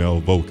female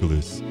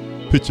vocalist.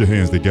 Put your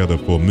hands together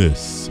for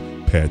Miss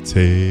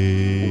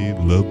Patti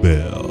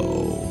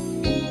LaBelle.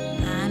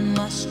 I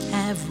must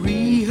have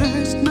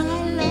rehearsed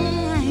my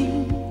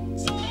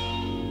lines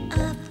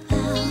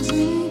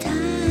 1,000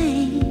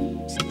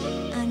 times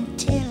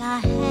until I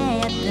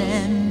had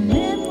them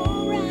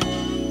memorized.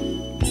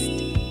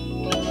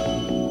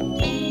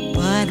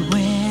 But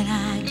when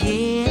I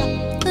get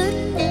up the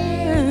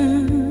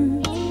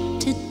nerve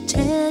to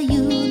tell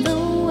you the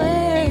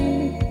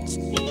words,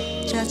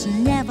 just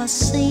never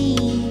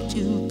seem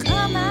to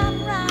come out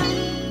right.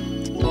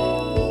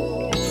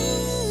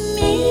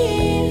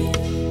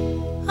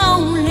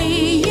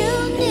 Only you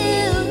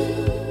knew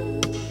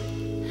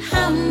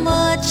how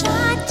much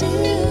I do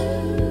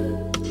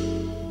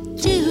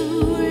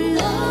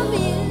love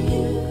you.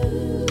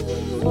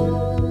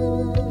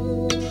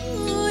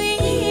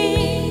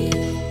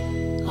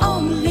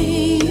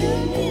 Only you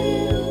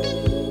knew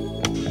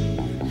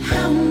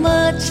how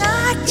much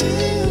I do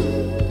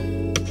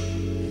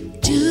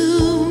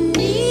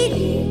need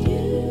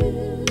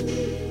you.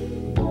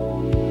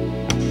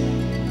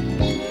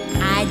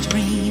 I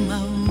dream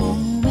of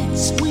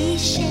moments we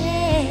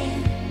share,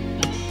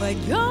 but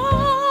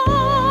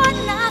you're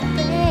not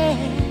there.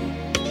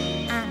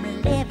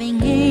 I'm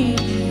living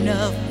in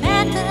a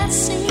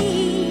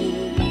fantasy,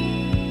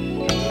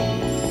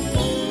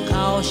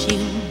 'cause you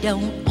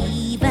don't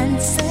even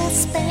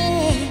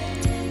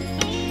suspect.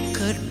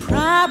 Could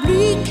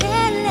probably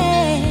care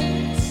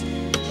less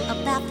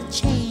about the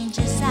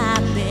changes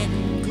I've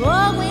been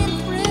going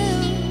through.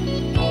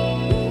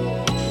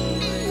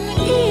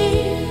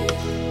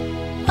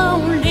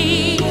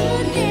 Only you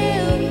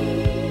knew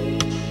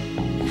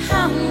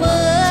how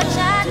much I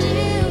do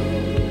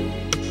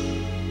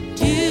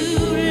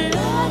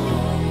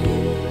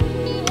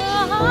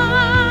love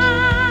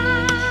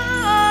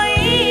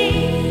you.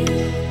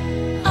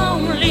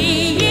 Only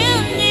you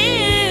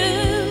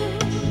knew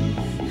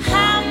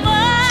how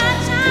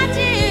much I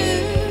do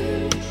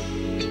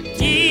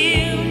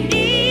need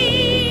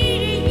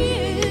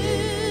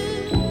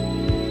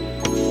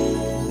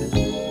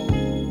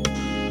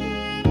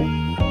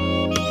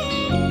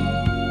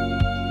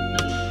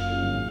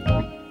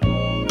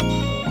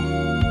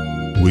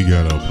We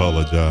gotta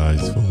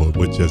apologize for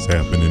what just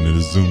happened in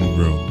the Zoom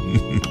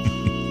room.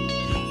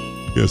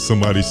 Guess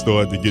somebody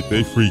started to get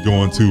their free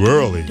going too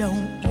early.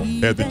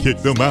 Had to kick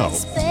them out.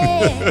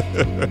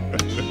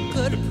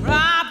 Could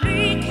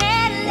probably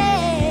care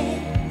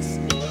less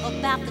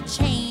about the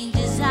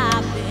changes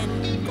I've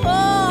been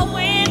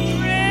going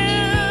through.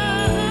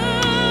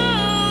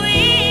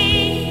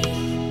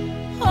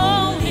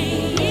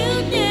 Only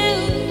you knew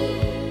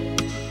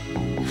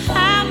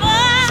how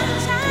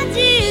much I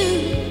do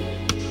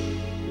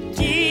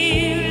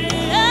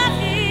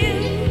love you.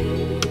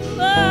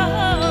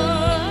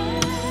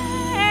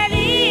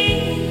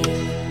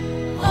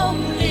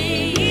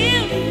 Only you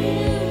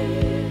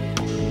knew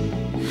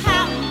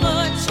how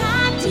much I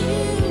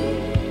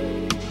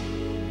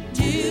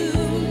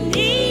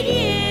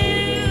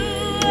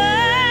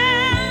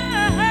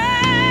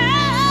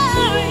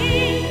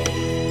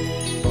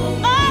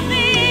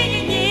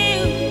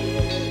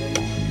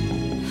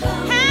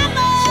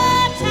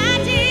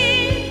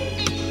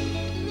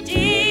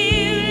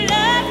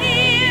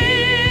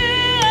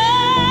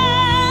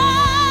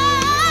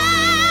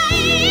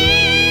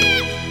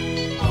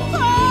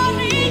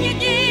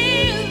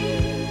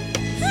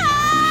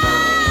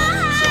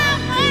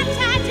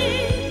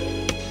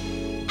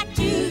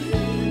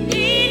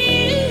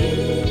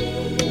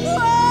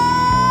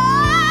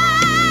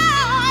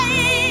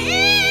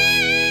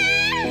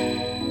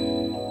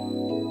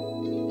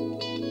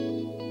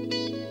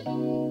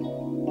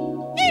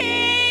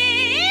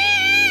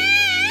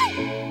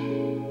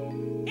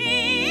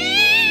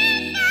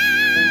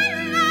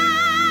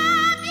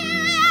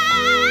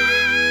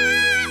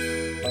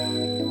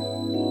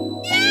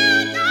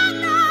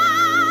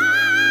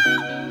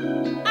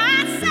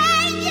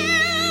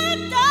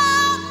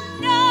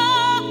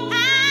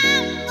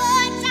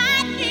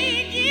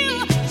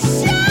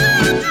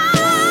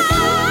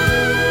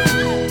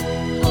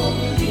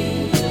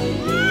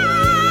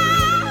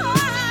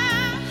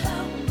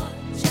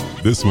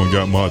This one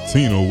got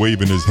Martino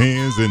waving his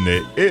hands in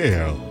the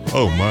air.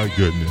 Oh my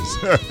goodness.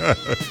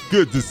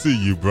 Good to see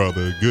you,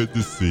 brother. Good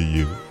to see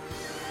you.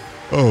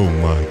 Oh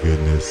my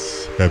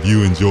goodness. Have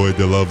you enjoyed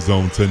the Love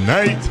Zone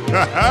tonight?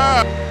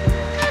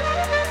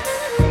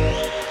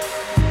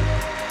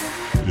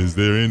 Is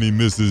there any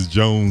Mrs.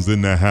 Jones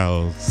in the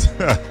house?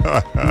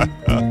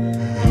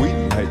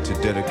 We'd like to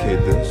dedicate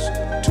this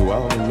to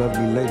all the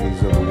lovely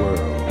ladies of the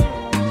world,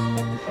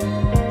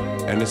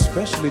 and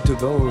especially to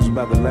those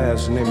by the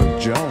last name of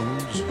Jones.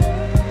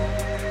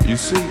 You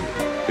see,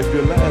 if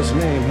your last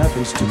name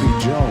happens to be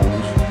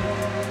Jones,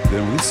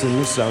 then we send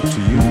this out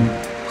to you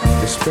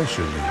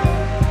especially.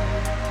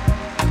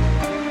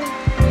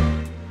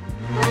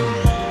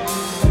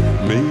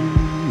 Me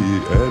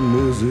and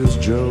Mrs.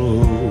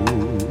 Jones.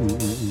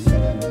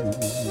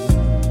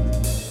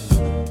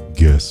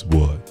 Guess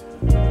what?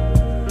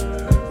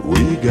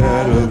 We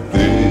got a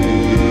thing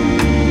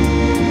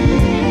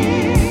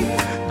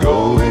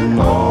going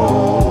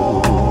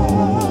on.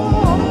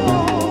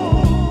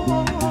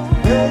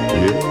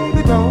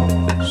 Baby, don't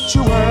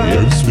you worry.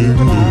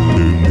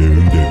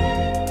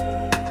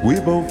 We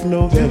both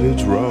know that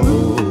it's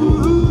wrong,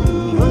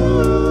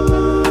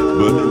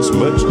 but it's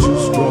much too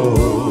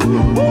strong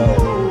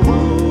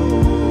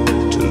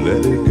to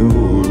let it go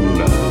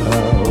now.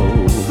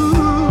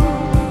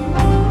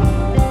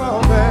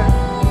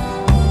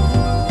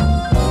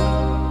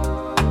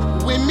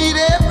 We meet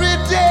every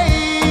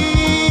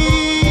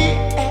day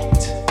at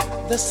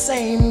the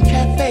same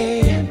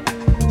cafe,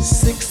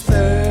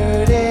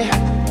 6:30,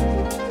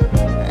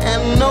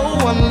 and no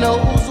one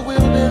knows we'll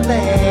be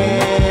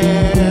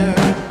there.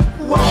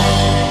 Why?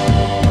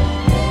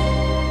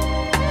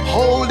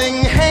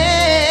 Holding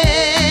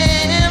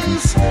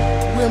hands,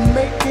 we're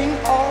making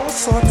all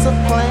sorts of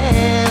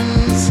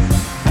plans,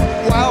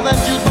 while that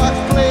jukebox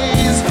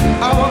plays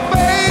our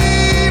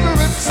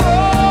favorite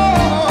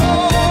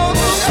song.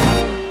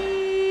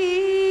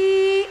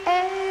 Me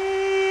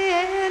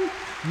and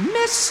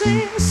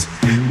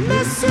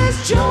Mrs.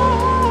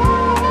 Jones,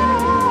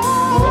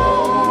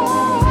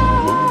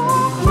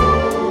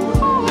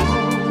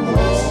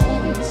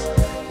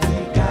 we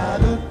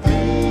got a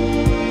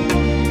thing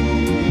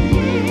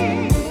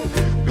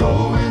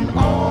going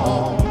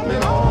on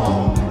and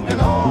on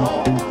and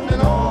on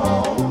and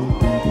on.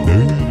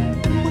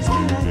 What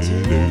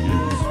can I do?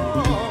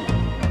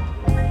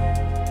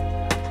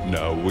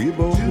 Now we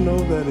both know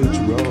that it's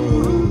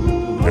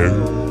wrong,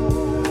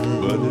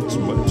 but it's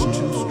much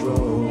too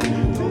strong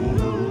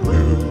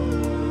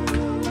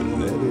to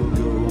let it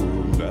go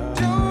now.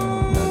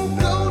 Don't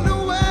go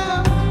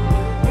nowhere.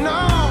 No,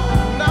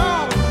 no,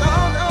 no,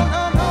 no,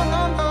 no, no,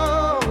 no, no.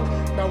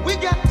 Now we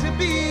got to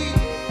be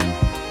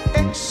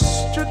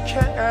extra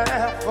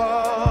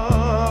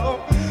careful.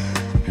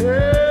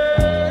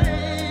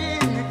 Hey,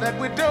 that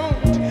we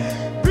don't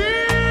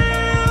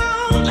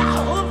build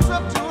our hopes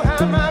up too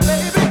high, my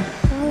baby.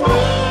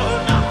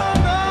 Oh, no,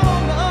 no,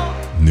 no.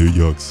 New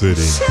York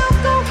City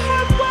Sugar,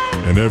 her way.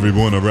 and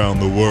everyone around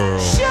the world.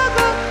 Sugar,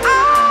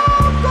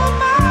 I'll go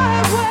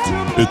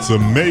my way. It's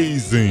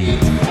amazing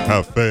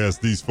how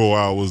fast these 4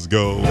 hours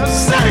go. The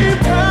same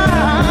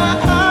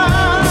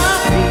time.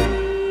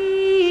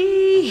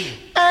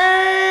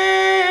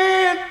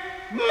 And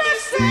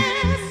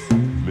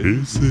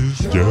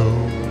Mrs.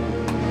 Jones.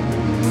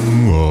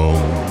 Oh,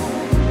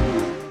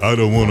 I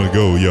don't want to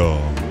go,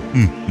 y'all.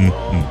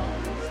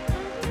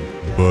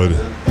 But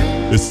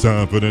it's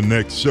time for the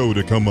next show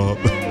to come up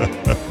and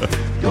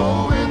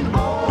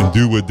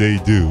do what they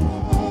do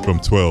from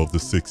 12 to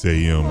 6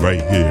 a.m.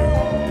 right here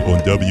on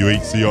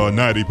WHCR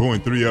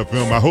 90.3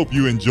 FM. I hope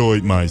you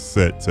enjoyed my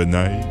set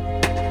tonight.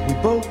 we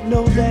both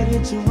know that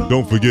it's wrong.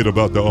 Don't forget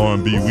about the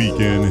R&B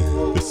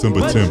weekend,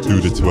 December 10th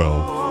through the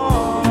 12th.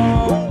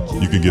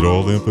 You can get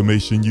all the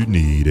information you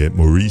need at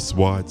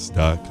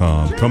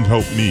MauriceWatts.com. Come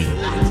help me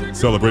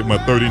celebrate my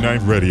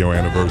 39th radio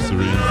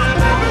anniversary.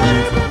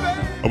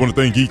 I want to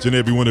thank each and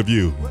every one of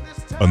you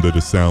under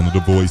the sound of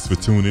the voice for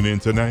tuning in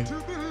tonight.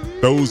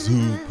 Those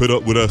who put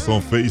up with us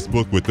on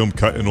Facebook with them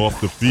cutting off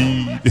the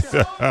feed.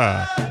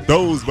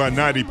 Those by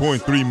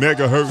 90.3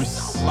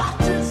 megahertz.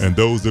 And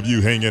those of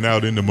you hanging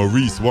out in the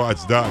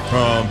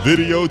MauriceWatts.com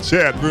video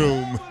chat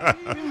room.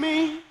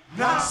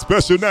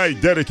 Special night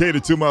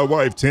dedicated to my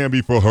wife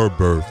Tammy for her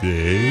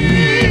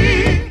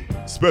birthday.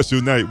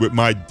 Special night with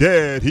my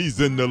dad. He's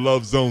in the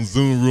Love Zone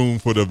Zoom room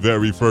for the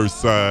very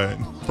first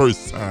time.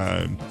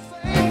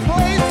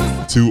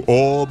 To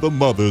all the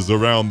mothers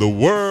around the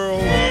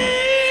world,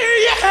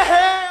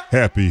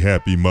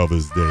 happy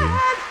Mother's Day.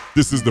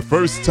 This is the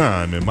first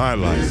time in my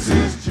life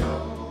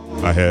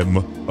I had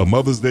a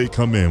Mother's Day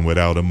come in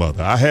without a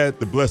mother. I had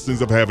the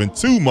blessings of having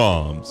two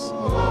moms,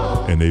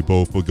 and they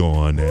both are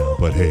gone now.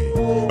 But hey,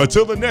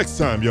 until the next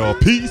time, y'all,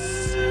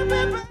 peace,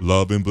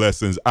 love, and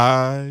blessings.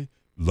 I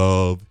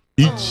love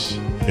each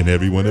and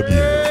every one of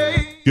you.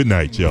 Good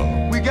night,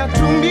 y'all. We got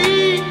to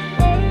meet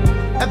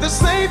at the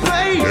same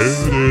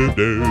place,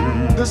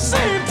 the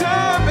same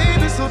time,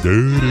 baby. So girl,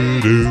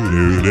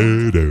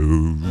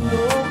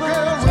 we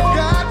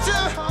got to.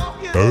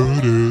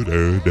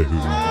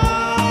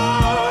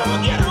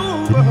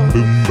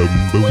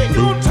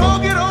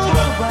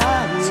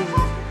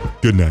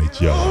 Good night,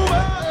 y'all.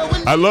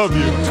 I love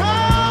you.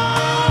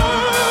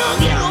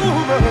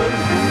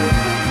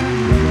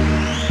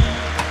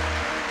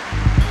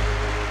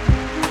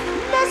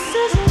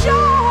 Mrs.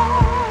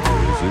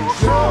 Jones.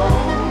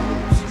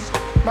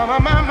 My,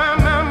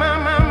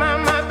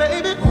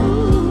 baby.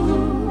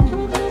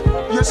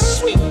 You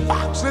sweet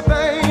foxy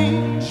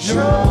thing.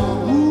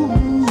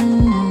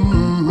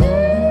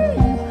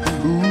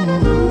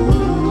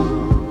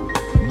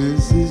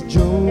 Mrs.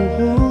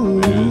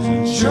 Jones.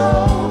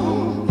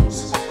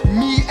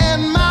 Me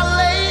and my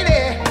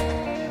lady.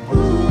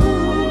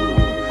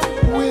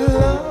 We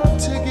love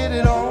to get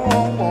it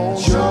on.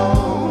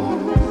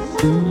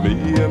 Me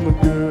and my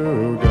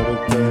girl got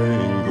a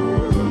thing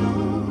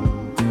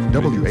going.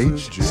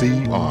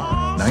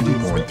 WHCR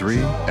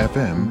 90.3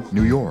 FM,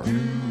 New York.